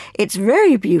Thames. It's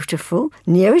very beautiful.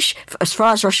 Nearest, as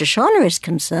far as Rosh Hashanah is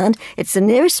concerned, it's the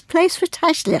nearest place for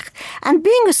Tashlich. And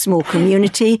being a small community,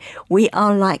 we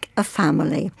are like a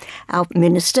family. Our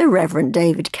minister, Reverend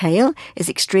David Cale, is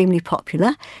extremely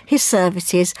popular. His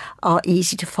services are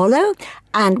easy to follow.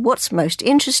 And what's most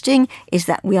interesting is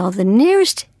that we are the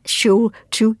nearest shul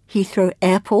to Heathrow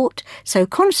Airport. So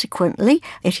consequently,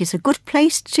 it is a good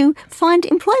place to find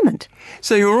employment.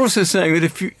 So you're also saying that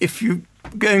if you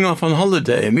going off on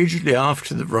holiday immediately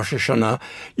after the Rosh Hashanah,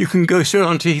 you can go straight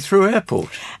on to Heathrow Airport.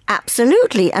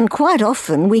 Absolutely. And quite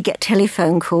often we get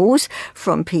telephone calls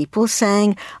from people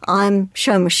saying, I'm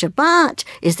Shomer Shabbat,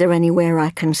 is there anywhere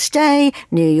I can stay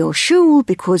near your shul?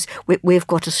 Because we've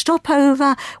got a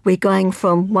stopover, we're going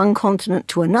from one continent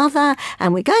to another,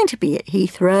 and we're going to be at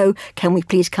Heathrow. Can we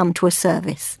please come to a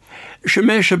service?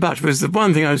 Shomer Shabbat was the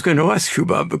one thing I was going to ask you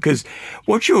about, because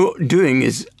what you're doing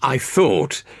is, I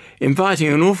thought, inviting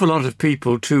an awful lot of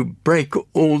people to break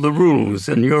all the rules,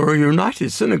 and you're a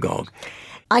united synagogue.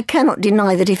 I cannot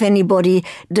deny that if anybody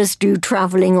does do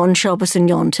travelling on Shabbos and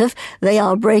Yom Tov, they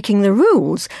are breaking the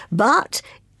rules. But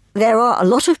there are a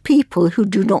lot of people who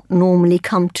do not normally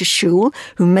come to shul,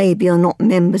 who maybe are not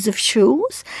members of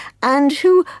shuls, and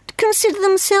who consider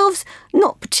themselves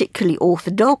not particularly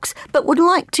orthodox, but would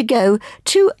like to go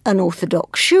to an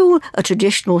orthodox shul, a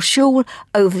traditional shul,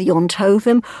 over the Yom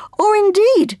Tovim, or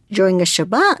indeed during a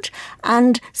Shabbat,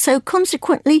 and so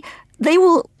consequently they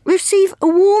will receive a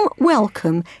warm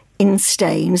welcome in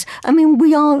Staines. I mean,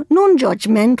 we are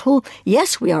non-judgmental.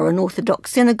 Yes, we are an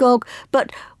Orthodox synagogue,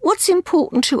 but what's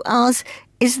important to us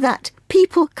is that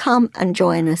people come and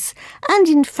join us. And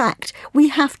in fact, we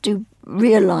have to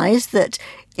realise that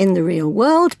in the real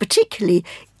world, particularly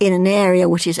in an area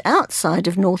which is outside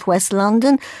of northwest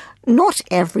London, not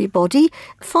everybody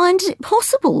finds it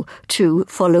possible to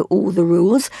follow all the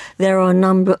rules. There are a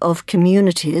number of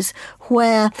communities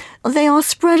where they are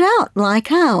spread out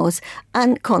like ours,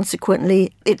 and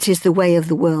consequently it is the way of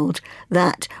the world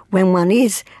that when one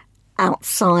is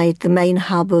outside the main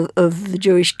hub of the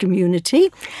Jewish community,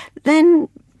 then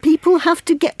people have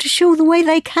to get to shul the way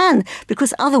they can,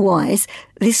 because otherwise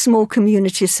these small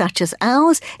communities such as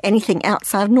ours, anything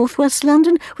outside of northwest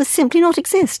London, would simply not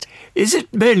exist. Is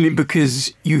it mainly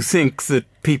because you think that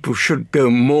people should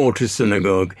go more to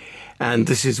synagogue, and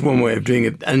this is one way of doing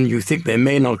it, and you think they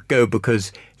may not go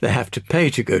because they have to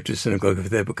pay to go to synagogue if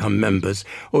they become members?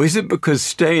 Or is it because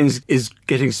Staines is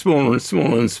getting smaller and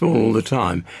smaller and smaller all the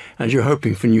time, and you're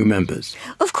hoping for new members?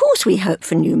 Of course course we hope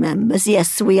for new members.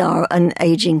 Yes, we are an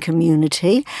ageing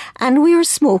community and we're a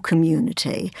small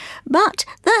community. But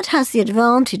that has the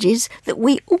advantages that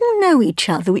we all know each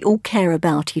other, we all care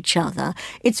about each other.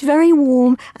 It's very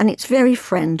warm and it's very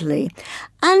friendly.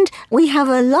 And we have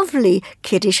a lovely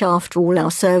Kiddush after all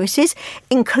our services,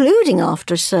 including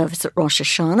after a service at Rosh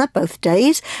Hashanah, both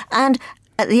days, and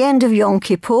at the end of Yom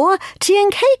Kippur, tea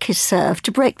and cake is served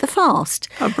to break the fast.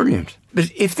 Oh, brilliant. But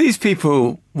if these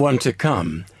people want to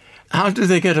come, how do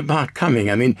they get about coming?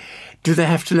 I mean, do they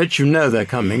have to let you know they're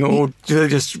coming, or do they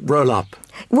just roll up?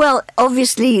 Well,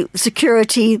 obviously,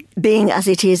 security being as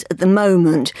it is at the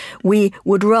moment, we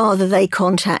would rather they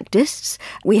contact us.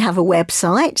 We have a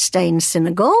website, Staines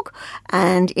Synagogue,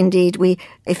 and indeed,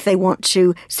 if they want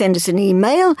to send us an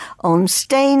email on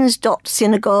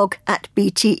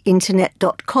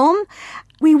staines.synagogue@btinternet.com,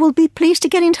 we will be pleased to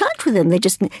get in touch with them. They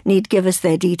just need to give us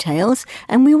their details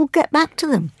and we will get back to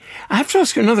them. I have to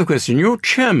ask you another question. You're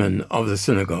chairman of the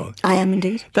synagogue. I am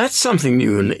indeed. That's something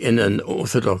new in an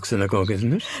Orthodox synagogue,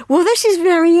 isn't it? Well, this is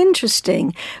very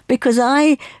interesting because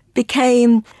I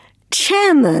became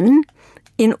chairman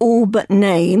in all but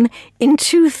name in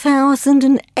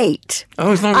 2008.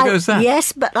 Oh, as long ago as that?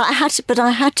 Yes, but I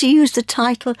had to use the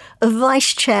title of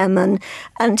vice chairman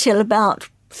until about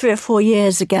 3 or 4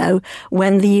 years ago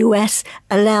when the US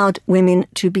allowed women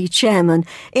to be chairman.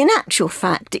 In actual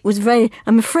fact,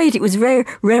 I'm afraid it was very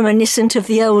reminiscent of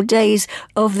the old days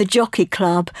of the jockey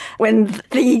club when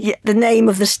the name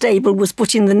of the stable was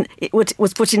put into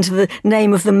the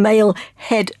name of the male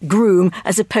head groom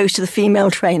as opposed to the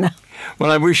female trainer.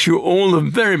 Well, I wish you all the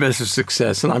very best of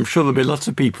success, and I'm sure there'll be lots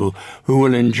of people who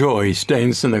will enjoy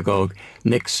Staines Synagogue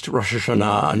next Rosh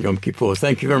Hashanah and Yom Kippur.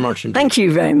 Thank you very much indeed. Thank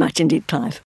you very much indeed,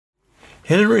 Clive.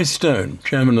 Hilary Stone,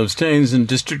 chairman of Staines and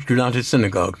District United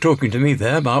Synagogue, talking to me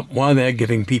there about why they're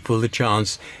giving people the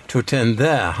chance to attend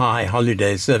their high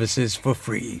holiday services for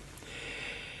free.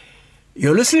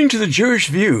 You're listening to The Jewish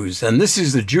Views, and this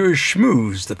is the Jewish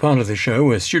Schmooze, the part of the show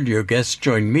where studio guests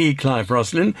join me, Clive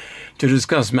Roslin, to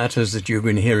discuss matters that you've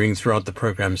been hearing throughout the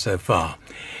programme so far.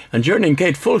 And joining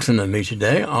Kate Fulton and me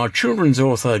today are children's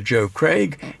author Joe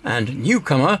Craig and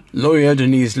newcomer lawyer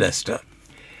Denise Lester.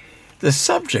 The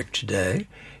subject today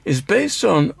is based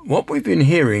on what we've been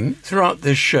hearing throughout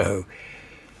this show.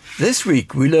 This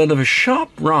week we learned of a sharp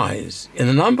rise in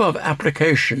the number of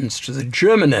applications to the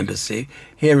German embassy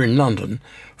here in London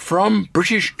from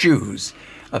British Jews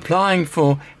applying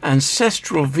for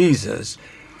ancestral visas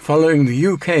following the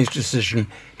UK's decision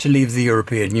to leave the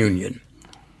European Union.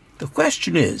 The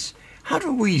question is, how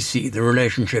do we see the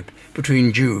relationship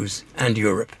between Jews and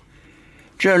Europe?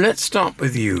 Joe, let's start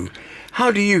with you.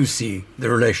 How do you see the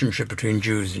relationship between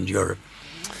Jews and Europe?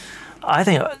 I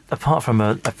think, apart from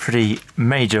a pretty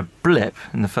major blip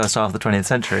in the first half of the 20th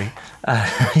century,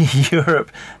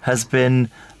 Europe has been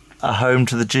a home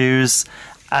to the Jews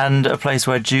and a place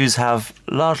where Jews have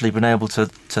largely been able to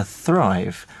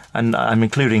thrive. And I'm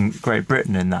including Great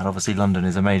Britain in that. Obviously, London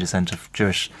is a major centre of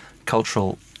Jewish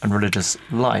cultural and religious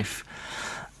life.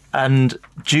 And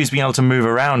Jews being able to move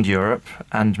around Europe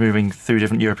and moving through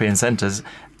different European centres,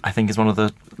 I think is one of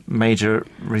the major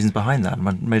reasons behind that,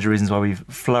 major reasons why we've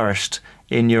flourished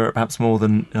in Europe perhaps more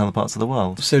than in other parts of the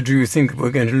world. So do you think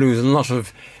we're going to lose a lot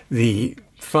of the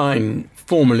fine,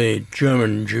 formerly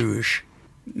German Jewish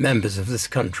members of this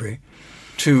country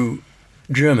to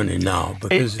Germany now?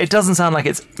 Because it doesn't sound like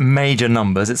it's major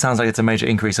numbers. It sounds like it's a major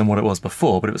increase on what it was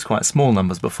before, but it was quite small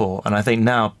numbers before. And I think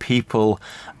now people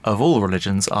of all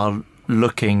religions are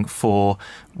looking for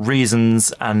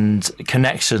reasons and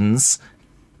connections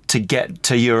to get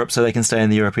to Europe so they can stay in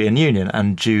the European Union.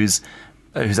 And Jews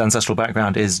whose ancestral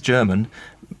background is German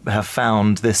have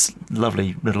found this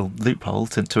lovely little loophole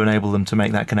to enable them to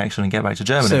make that connection and get back to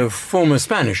Germany. So former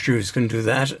Spanish Jews can do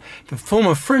that, but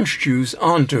former French Jews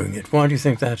aren't doing it. Why do you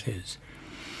think that is?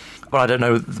 Well, I don't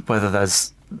know whether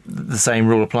there's the same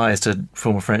rule applies to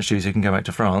former French Jews who can go back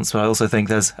to France, but I also think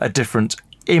there's a different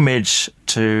image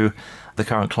to the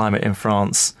current climate in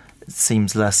France. It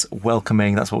seems less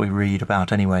welcoming. That's what we read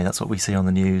about anyway. That's what we see on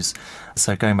the news.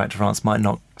 So going back to France might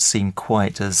not seem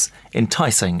quite as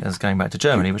enticing as going back to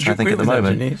Germany, which I think at the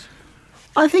moment...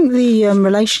 I think the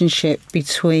relationship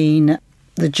between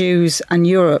the Jews and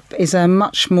Europe is a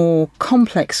much more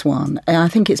complex one. I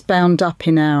think it's bound up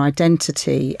in our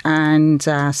identity and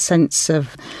our sense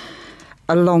of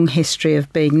a long history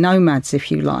of being nomads, if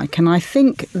you like. And I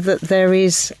think that there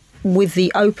is, with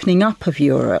the opening up of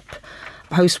Europe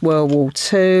post-World War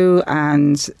II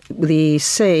and the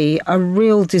EC, a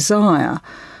real desire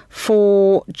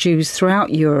for Jews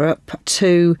throughout Europe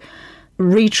to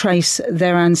retrace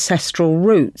their ancestral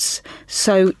roots.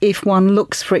 So if one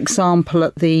looks, for example,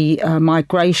 at the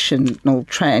migrational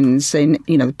trends in,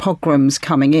 the pogroms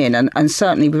coming in, and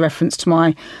certainly with reference to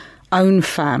my own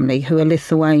family, who are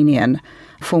Lithuanian,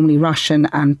 formerly Russian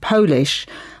and Polish,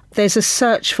 there's a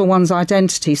search for one's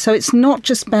identity. So it's not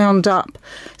just bound up,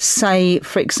 say,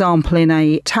 for example, in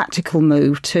a tactical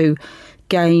move to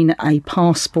gain a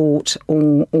passport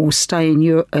or stay in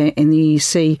the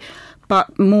EEC,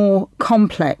 but more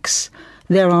complex.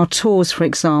 There are tours, for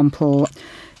example,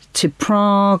 to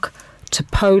Prague, to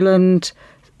Poland,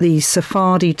 the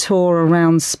Sephardi tour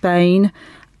around Spain,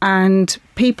 and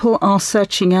people are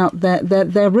searching out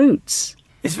their roots.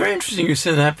 It's very interesting you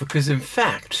say that, because in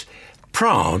fact,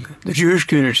 Prague, the Jewish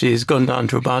community has gone down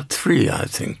to about 3, I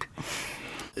think,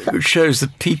 which shows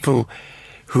that people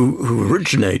who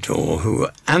originate or whose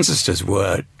ancestors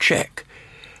were Czech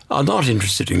are not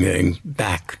interested in going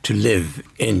back to live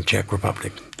in Czech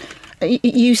Republic.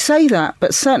 You say that,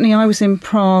 but certainly I was in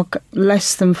Prague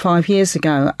less than 5 years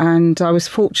ago, and I was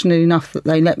fortunate enough that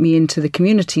they let me into the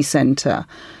community centre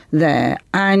there.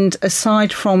 And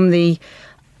aside from the,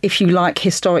 if you like,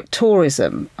 historic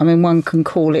tourism, I mean, one can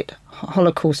call it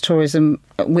Holocaust tourism,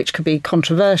 which could be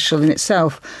controversial in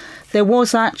itself, there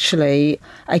was actually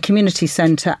a community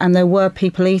centre and there were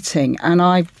people eating, and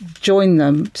I joined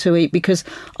them to eat because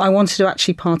I wanted to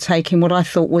actually partake in what I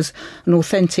thought was an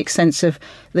authentic sense of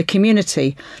the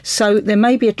community. So there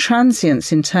may be a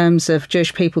transience in terms of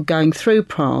Jewish people going through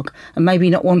Prague and maybe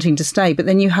not wanting to stay, but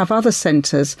then you have other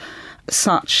centres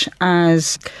such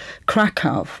as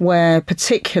Krakow, where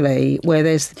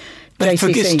there's But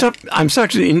stop, I'm sorry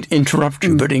to interrupt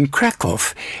you, but in Krakow,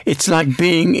 it's like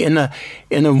being in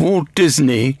a Walt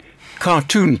Disney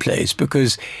cartoon place,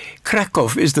 because Krakow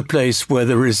is the place where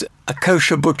there is a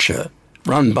kosher butcher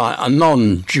run by a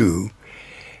non-Jew.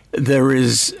 There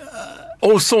is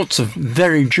all sorts of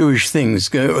very Jewish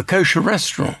things, a kosher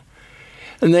restaurant.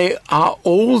 And they are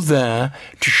all there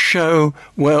to show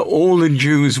where all the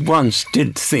Jews once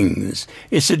did things.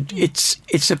 It's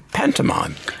a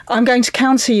pantomime. I'm going to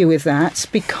counter you with that,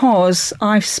 because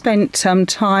I've spent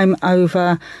time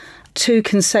over 2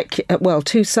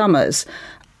 summers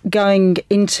going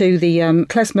into the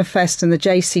Klezmer Fest and the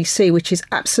JCC, which is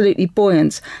absolutely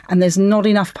buoyant, and there's not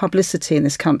enough publicity in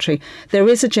this country. There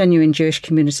is a genuine Jewish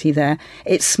community there.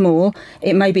 It's small.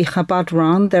 It may be Chabad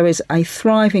run. There is a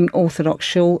thriving Orthodox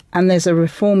shul, and there's a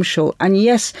Reform shul. And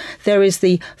yes, there is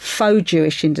the faux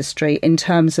Jewish industry in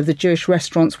terms of the Jewish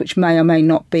restaurants, which may or may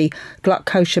not be glut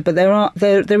kosher, but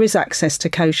there is access to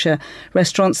kosher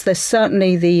restaurants. There's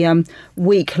certainly the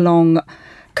week-long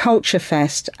Culture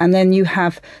Fest, and then you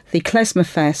have the Klezmer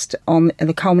Fest on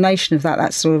the culmination of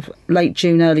that's sort of late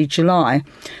June, early July,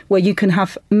 where you can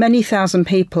have many thousand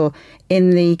people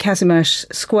in the Casimir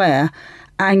Square,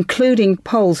 including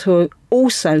Poles who are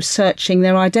also searching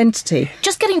their identity.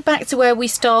 Just getting back to where we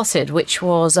started, which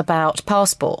was about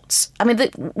passports. I mean,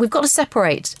 we've got to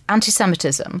separate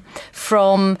anti-Semitism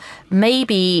from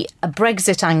maybe a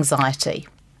Brexit anxiety.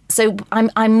 So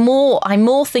I'm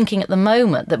more thinking at the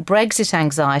moment that Brexit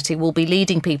anxiety will be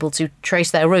leading people to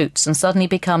trace their roots and suddenly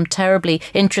become terribly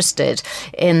interested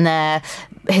in their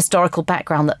historical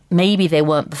background that maybe they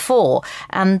weren't before,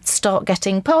 and start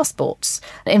getting passports.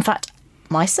 In fact,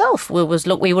 myself, we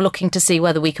were looking to see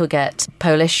whether we could get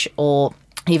Polish or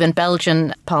even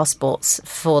Belgian passports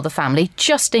for the family,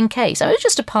 just in case. It was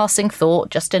just a passing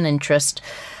thought, just an interest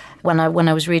when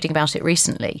I was reading about it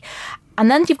recently. And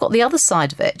then you've got the other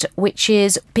side of it, which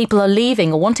is people are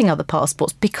leaving or wanting other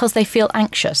passports because they feel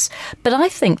anxious. But I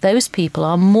think those people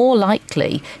are more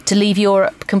likely to leave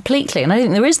Europe completely. And I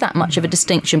think there is that much of a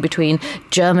distinction between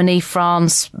Germany,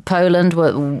 France, Poland,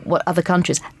 what other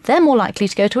countries. They're more likely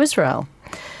to go to Israel.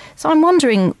 So I'm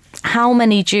wondering how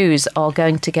many Jews are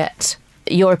going to get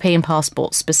European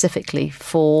passports specifically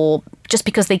for just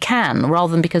because they can,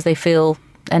 rather than because they feel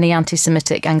any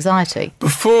anti-Semitic anxiety.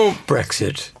 Before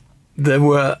Brexit, there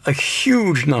were a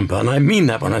huge number, and I mean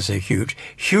that when I say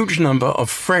huge number of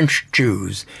French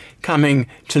Jews coming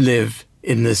to live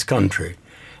in this country.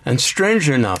 And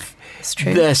strangely enough,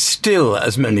 there's still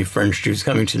as many French Jews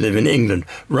coming to live in England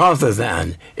rather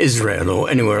than Israel or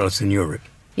anywhere else in Europe.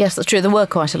 Yes, that's true. There were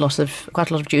quite a lot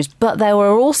of Jews, but there were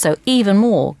also even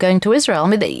more going to Israel. I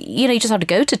mean, you just have to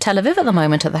go to Tel Aviv at the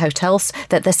moment at the hotels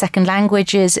that their second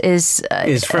language is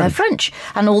French,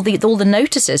 and all the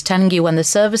notices telling you when the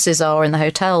services are in the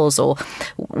hotels or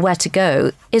where to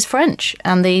go is French,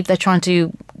 and they're trying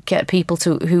to get people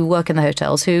who work in the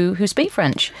hotels who speak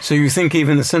French. So you think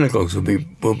even the synagogues will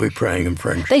be praying in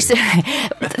French? They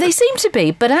seem to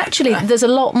be, but actually there's a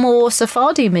lot more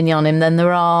Sephardi minyanim than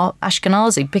there are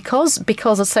Ashkenazi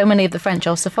because of so many of the French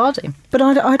are Sephardi. But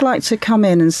I'd like to come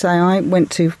in and say I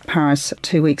went to Paris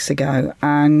 2 weeks ago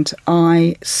and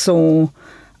I saw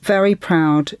very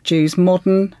proud Jews,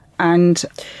 modern and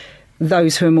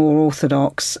those who are more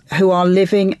orthodox, who are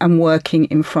living and working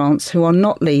in France, who are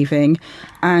not leaving.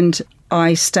 And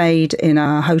I stayed in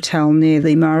a hotel near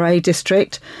the Marais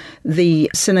district.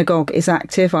 The synagogue is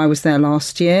active. I was there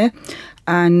last year.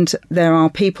 And there are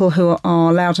people who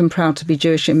are loud and proud to be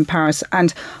Jewish in Paris.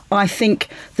 And I think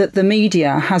that the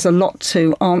media has a lot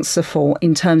to answer for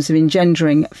in terms of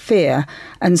engendering fear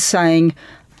and saying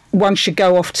one should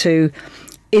go off to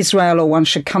Israel or one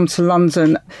should come to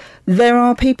London. There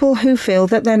are people who feel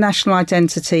that their national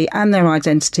identity and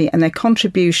their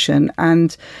contribution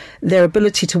and their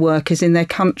ability to work is in their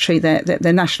country,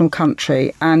 their national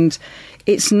country, and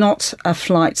it's not a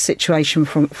flight situation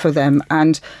for them.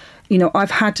 And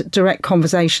I've had direct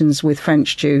conversations with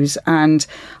French Jews, and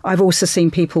I've also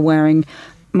seen people wearing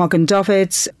Magen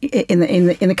Davids in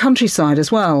the countryside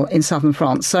as well in southern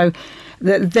France. So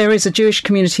there is a Jewish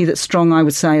community that's strong, I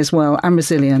would say, as well, and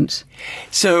resilient.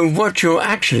 So what you're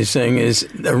actually saying is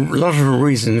a lot of the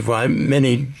reasons why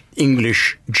many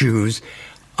English Jews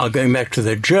are going back to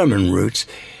their German roots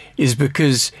is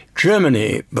because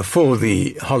Germany, before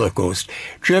the Holocaust,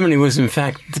 Germany was in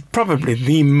fact probably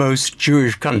the most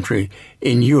Jewish country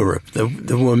in Europe.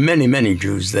 There were many, many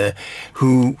Jews there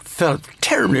who felt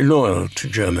terribly loyal to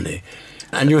Germany.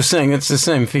 And you're saying it's the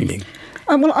same feeling?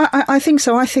 Well, I think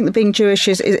so. I think that being Jewish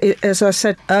is, as I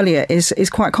said earlier, is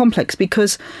quite complex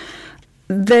because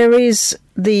there is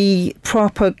the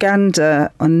propaganda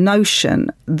and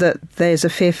notion that there's a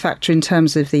fear factor in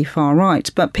terms of the far right,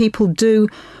 but people do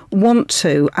want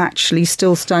to actually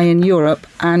still stay in Europe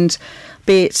and,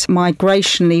 be it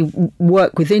migrationally,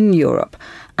 work within Europe.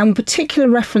 And particular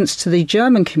reference to the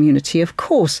German community, of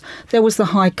course, there was the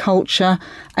high culture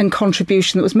and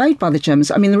contribution that was made by the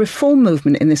Germans. I mean, the reform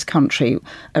movement in this country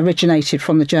originated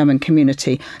from the German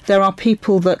community. There are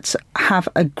people that have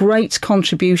a great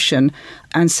contribution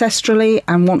ancestrally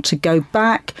and want to go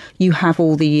back. You have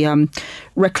all the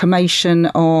reclamation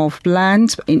of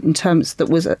land in terms that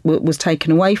was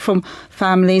taken away from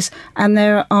families. And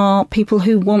there are people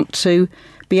who want to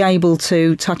be able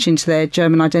to touch into their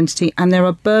German identity, and there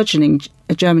are burgeoning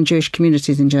German Jewish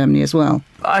communities in Germany as well.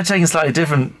 I take a slightly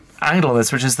different angle on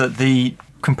this, which is that the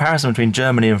comparison between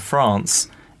Germany and France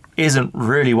isn't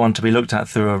really one to be looked at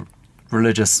through a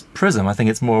religious prism. I think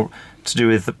it's more to do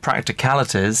with the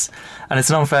practicalities, and it's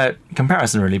an unfair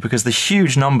comparison really, because the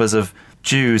huge numbers of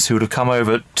Jews who would have come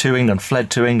over to England,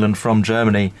 fled to England from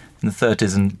Germany in the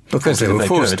 30s and because they were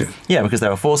forced to. Yeah, because they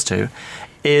were forced to,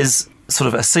 is sort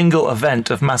of a single event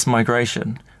of mass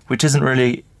migration, which isn't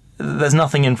really, there's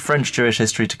nothing in French Jewish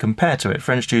history to compare to it.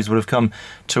 French Jews would have come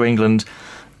to England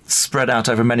spread out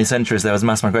over many centuries. There was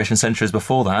mass migration centuries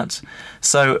before that.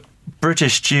 So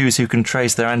British Jews who can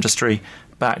trace their ancestry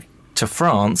back to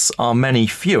France are many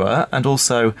fewer, and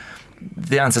also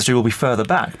the ancestry will be further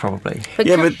back, probably. But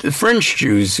the French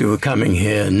Jews who are coming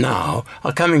here now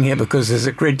are coming here because there's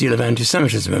a great deal of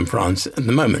anti-Semitism in France at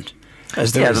the moment.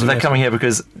 They're coming here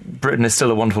because Britain is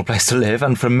still a wonderful place to live,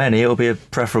 and for many it will be a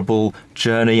preferable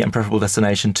journey and preferable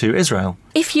destination to Israel.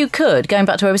 If you could, going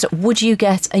back to where we started, would you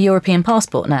get a European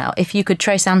passport now? If you could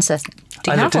trace ancestry,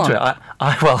 do you have one? I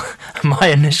looked into it. Well, my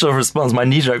initial response, my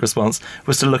knee-jerk response,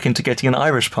 was to look into getting an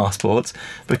Irish passport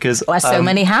because... Well, so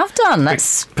many have done.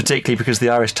 That's particularly because the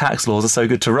Irish tax laws are so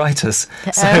good to writers.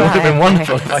 So it would have been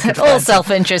wonderful if I could... All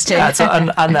self-interest here.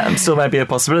 And that still may be a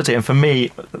possibility. And for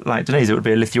me, like Denise, it would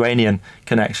be a Lithuanian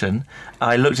connection.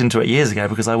 I looked into it years ago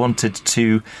because I wanted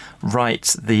to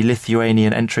write the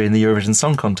Lithuanian entry in the Eurovision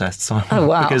Song Contest. So,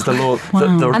 wow. Because the law...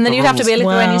 Wow. And then you'd have to be a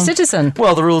Lithuanian citizen.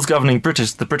 Well, the rules governing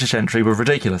the British entry were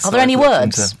ridiculous. Are there any words?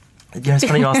 Yeah, it's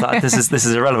funny you ask that. This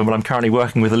is irrelevant, but I'm currently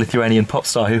working with a Lithuanian pop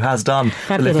star who has done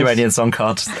the Lithuanian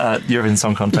Eurovision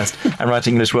Song Contest and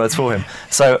writing English words for him.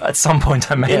 So at some point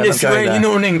I may end up going there. In Lithuanian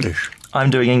or in English? I'm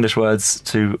doing English words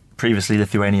to previously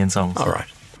Lithuanian songs. All right.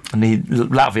 And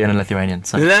Latvian and Lithuanian.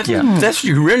 So, that's what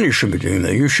you really should be doing,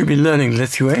 though. You should be learning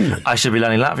Lithuanian. I should be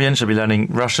learning Latvian, should be learning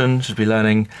Russian, should be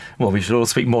learning... Well, we should all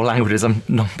speak more languages. I'm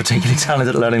not particularly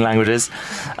talented at learning languages.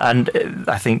 And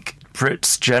I think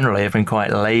Brits generally have been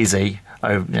quite lazy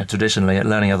traditionally at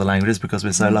learning other languages because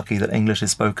we're so lucky that English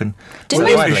is spoken so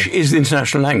English widely. is the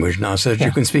international language now, so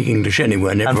you can speak English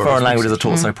anywhere. And foreign languages are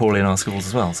taught so poorly in our schools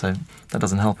as well, so that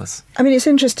doesn't help us. I mean, it's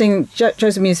interesting.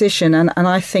 Joe's a musician, and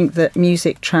I think that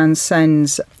music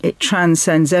transcends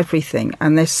everything,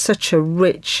 and there's such a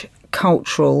rich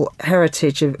cultural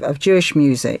heritage of Jewish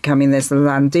music. I mean, there's the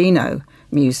Landino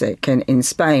music in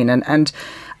Spain, and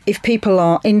if people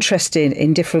are interested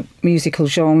in different musical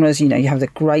genres, you have the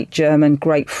great German,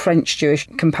 great French Jewish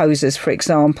composers, for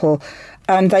example,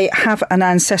 and they have an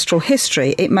ancestral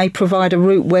history, it may provide a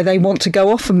route where they want to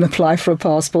go off and apply for a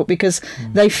passport because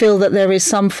they feel that there is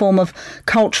some form of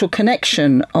cultural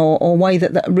connection or way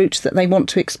that route that they want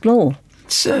to explore.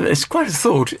 It's quite a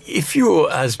thought. If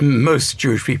you're, as most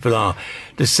Jewish people are,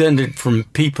 descended from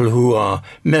people who are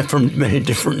from many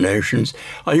different nations,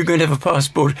 are you going to have a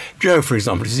passport? Joe, for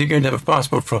example, is he going to have a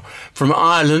passport from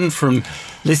Ireland, from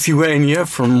Lithuania,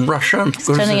 from Russia? It's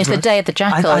turning into the day of the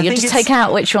jackal. You just take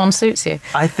out which one suits you.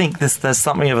 I think there's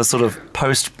something of a sort of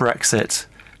post-Brexit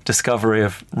discovery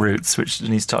of roots, which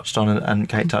Denise touched on and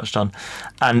Kate touched on.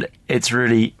 And it's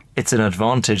an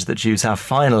advantage that Jews have.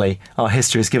 Finally, our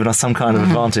history has given us some kind of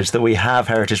advantage that we have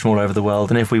heritage from all over the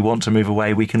world, and if we want to move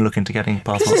away, we can look into getting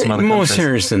passports from other countries. More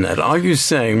serious than that, are you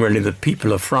saying really that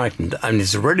people are frightened, and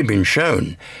it's already been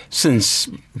shown since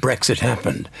Brexit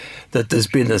happened, that there's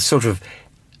been a sort of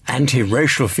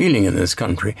anti-racial feeling in this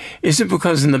country? Is it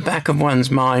because in the back of one's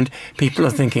mind, people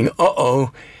are thinking,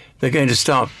 they're going to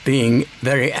start being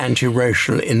very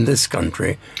anti-racial in this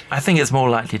country? I think it's more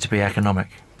likely to be economic.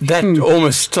 That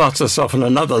almost starts us off on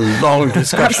another long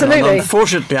discussion. Absolutely.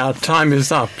 Unfortunately, our time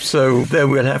is up, so there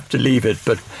we'll have to leave it.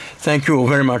 But thank you all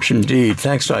very much indeed.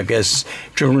 Thanks to our guests,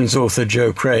 children's author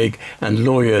Joe Craig and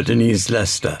lawyer Denise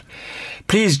Lester.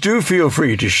 Please do feel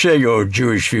free to share your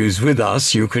Jewish views with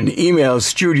us. You can email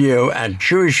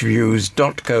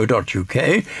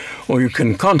studio@jewishviews.co.uk, or you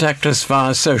can contact us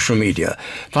via social media.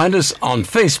 Find us on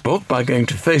Facebook by going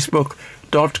to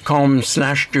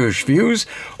facebook.com/JewishViews,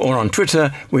 or on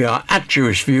Twitter, we are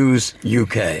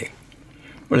 @JewishViewsUK.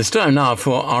 Well, it's time now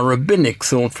for our rabbinic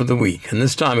thought for the week, and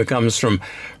this time it comes from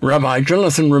Rabbi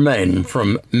Jonathan Romain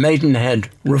from Maidenhead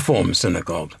Reform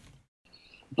Synagogue.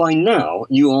 By now,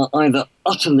 you are either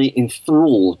utterly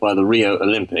enthralled by the Rio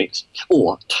Olympics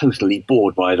or totally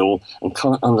bored by it all and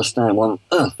can't understand what on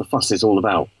earth the fuss is all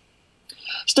about.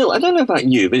 Still, I don't know about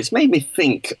you, but it's made me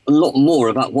think a lot more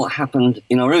about what happened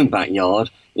in our own backyard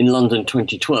in London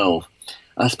 2012,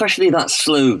 especially that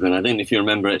slogan, I don't know if you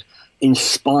remember it,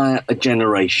 inspire a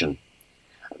generation.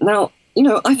 Now,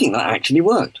 I think that actually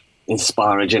worked,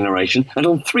 inspire a generation, and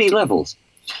on 3 levels.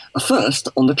 First,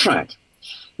 on the track.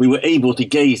 We were able to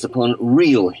gaze upon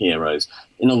real heroes.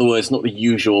 In other words, not the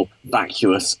usual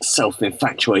vacuous,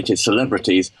 self-infatuated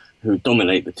celebrities who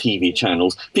dominate the TV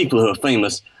channels, people who are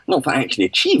famous not for actually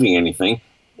achieving anything,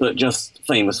 but just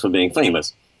famous for being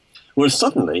famous. Whereas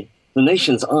suddenly, the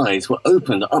nation's eyes were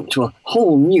opened up to a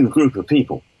whole new group of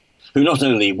people who not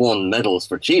only won medals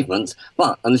for achievements,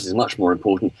 but, and this is much more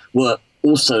important, were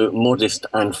also modest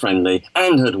and friendly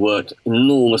and had worked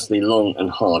enormously long and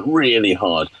hard, really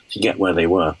hard, to get where they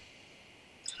were.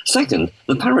 Second,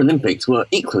 the Paralympics were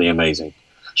equally amazing,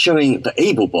 showing the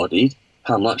able-bodied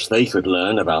how much they could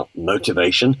learn about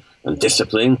motivation and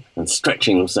discipline and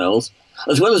stretching themselves,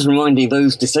 as well as reminding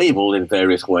those disabled in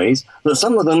various ways that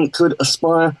some of them could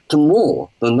aspire to more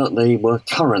than that they were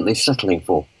currently settling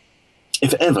for.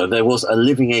 If ever there was a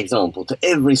living example to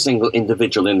every single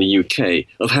individual in the UK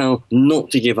of how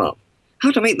not to give up, how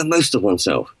to make the most of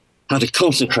oneself, how to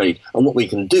concentrate on what we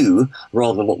can do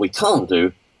rather than what we can't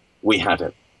do, we had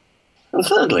it. And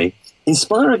thirdly,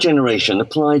 Inspire a Generation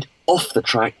applied off the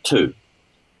track too.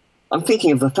 I'm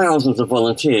thinking of the thousands of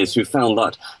volunteers who found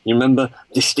that, you remember,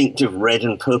 distinctive red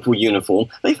and purple uniform?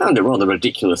 They found it rather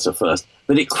ridiculous at first,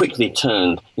 but it quickly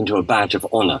turned into a badge of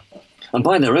honour. And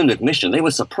by their own admission, they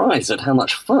were surprised at how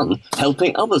much fun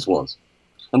helping others was.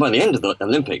 And by the end of the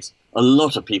Olympics, a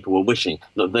lot of people were wishing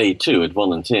that they too had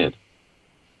volunteered.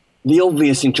 The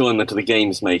obvious enjoyment of the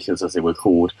games makers, as they were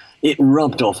called, it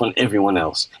rubbed off on everyone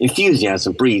else.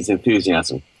 Enthusiasm breeds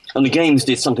enthusiasm. And the games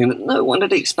did something that no one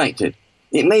had expected.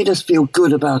 It made us feel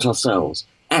good about ourselves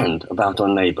and about our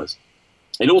neighbours.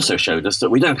 It also showed us that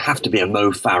we don't have to be a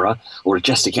Mo Farah or a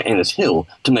Jessica Ennis Hill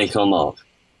to make our mark.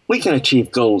 We can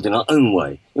achieve gold in our own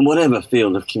way, in whatever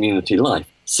field of community life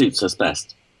suits us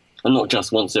best. And not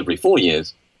just once every 4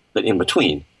 years, but in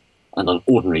between, and on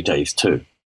ordinary days too.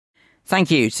 Thank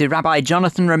you to Rabbi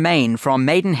Jonathan Romain from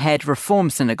Maidenhead Reform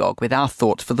Synagogue with our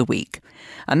thought for the week.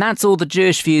 And that's all the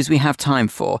Jewish Views we have time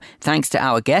for. Thanks to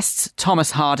our guests,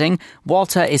 Thomas Harding,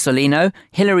 Walter Iuzzolino,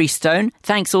 Hilary Stone.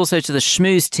 Thanks also to the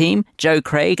Schmooze team, Joe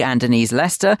Craig and Denise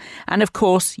Lester. And of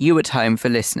course, you at home for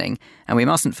listening. And we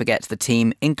mustn't forget the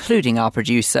team, including our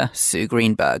producer, Sue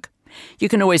Greenberg. You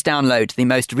can always download the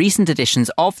most recent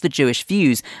editions of The Jewish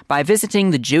Views by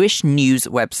visiting the Jewish News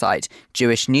website,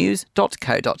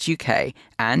 jewishnews.co.uk,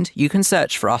 and you can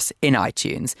search for us in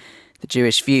iTunes. The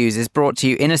Jewish Views is brought to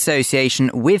you in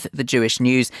association with The Jewish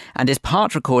News and is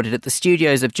part recorded at the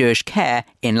studios of Jewish Care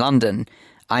in London.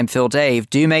 I'm Phil Dave.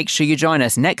 Do make sure you join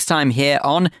us next time here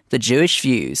on The Jewish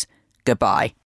Views. Goodbye.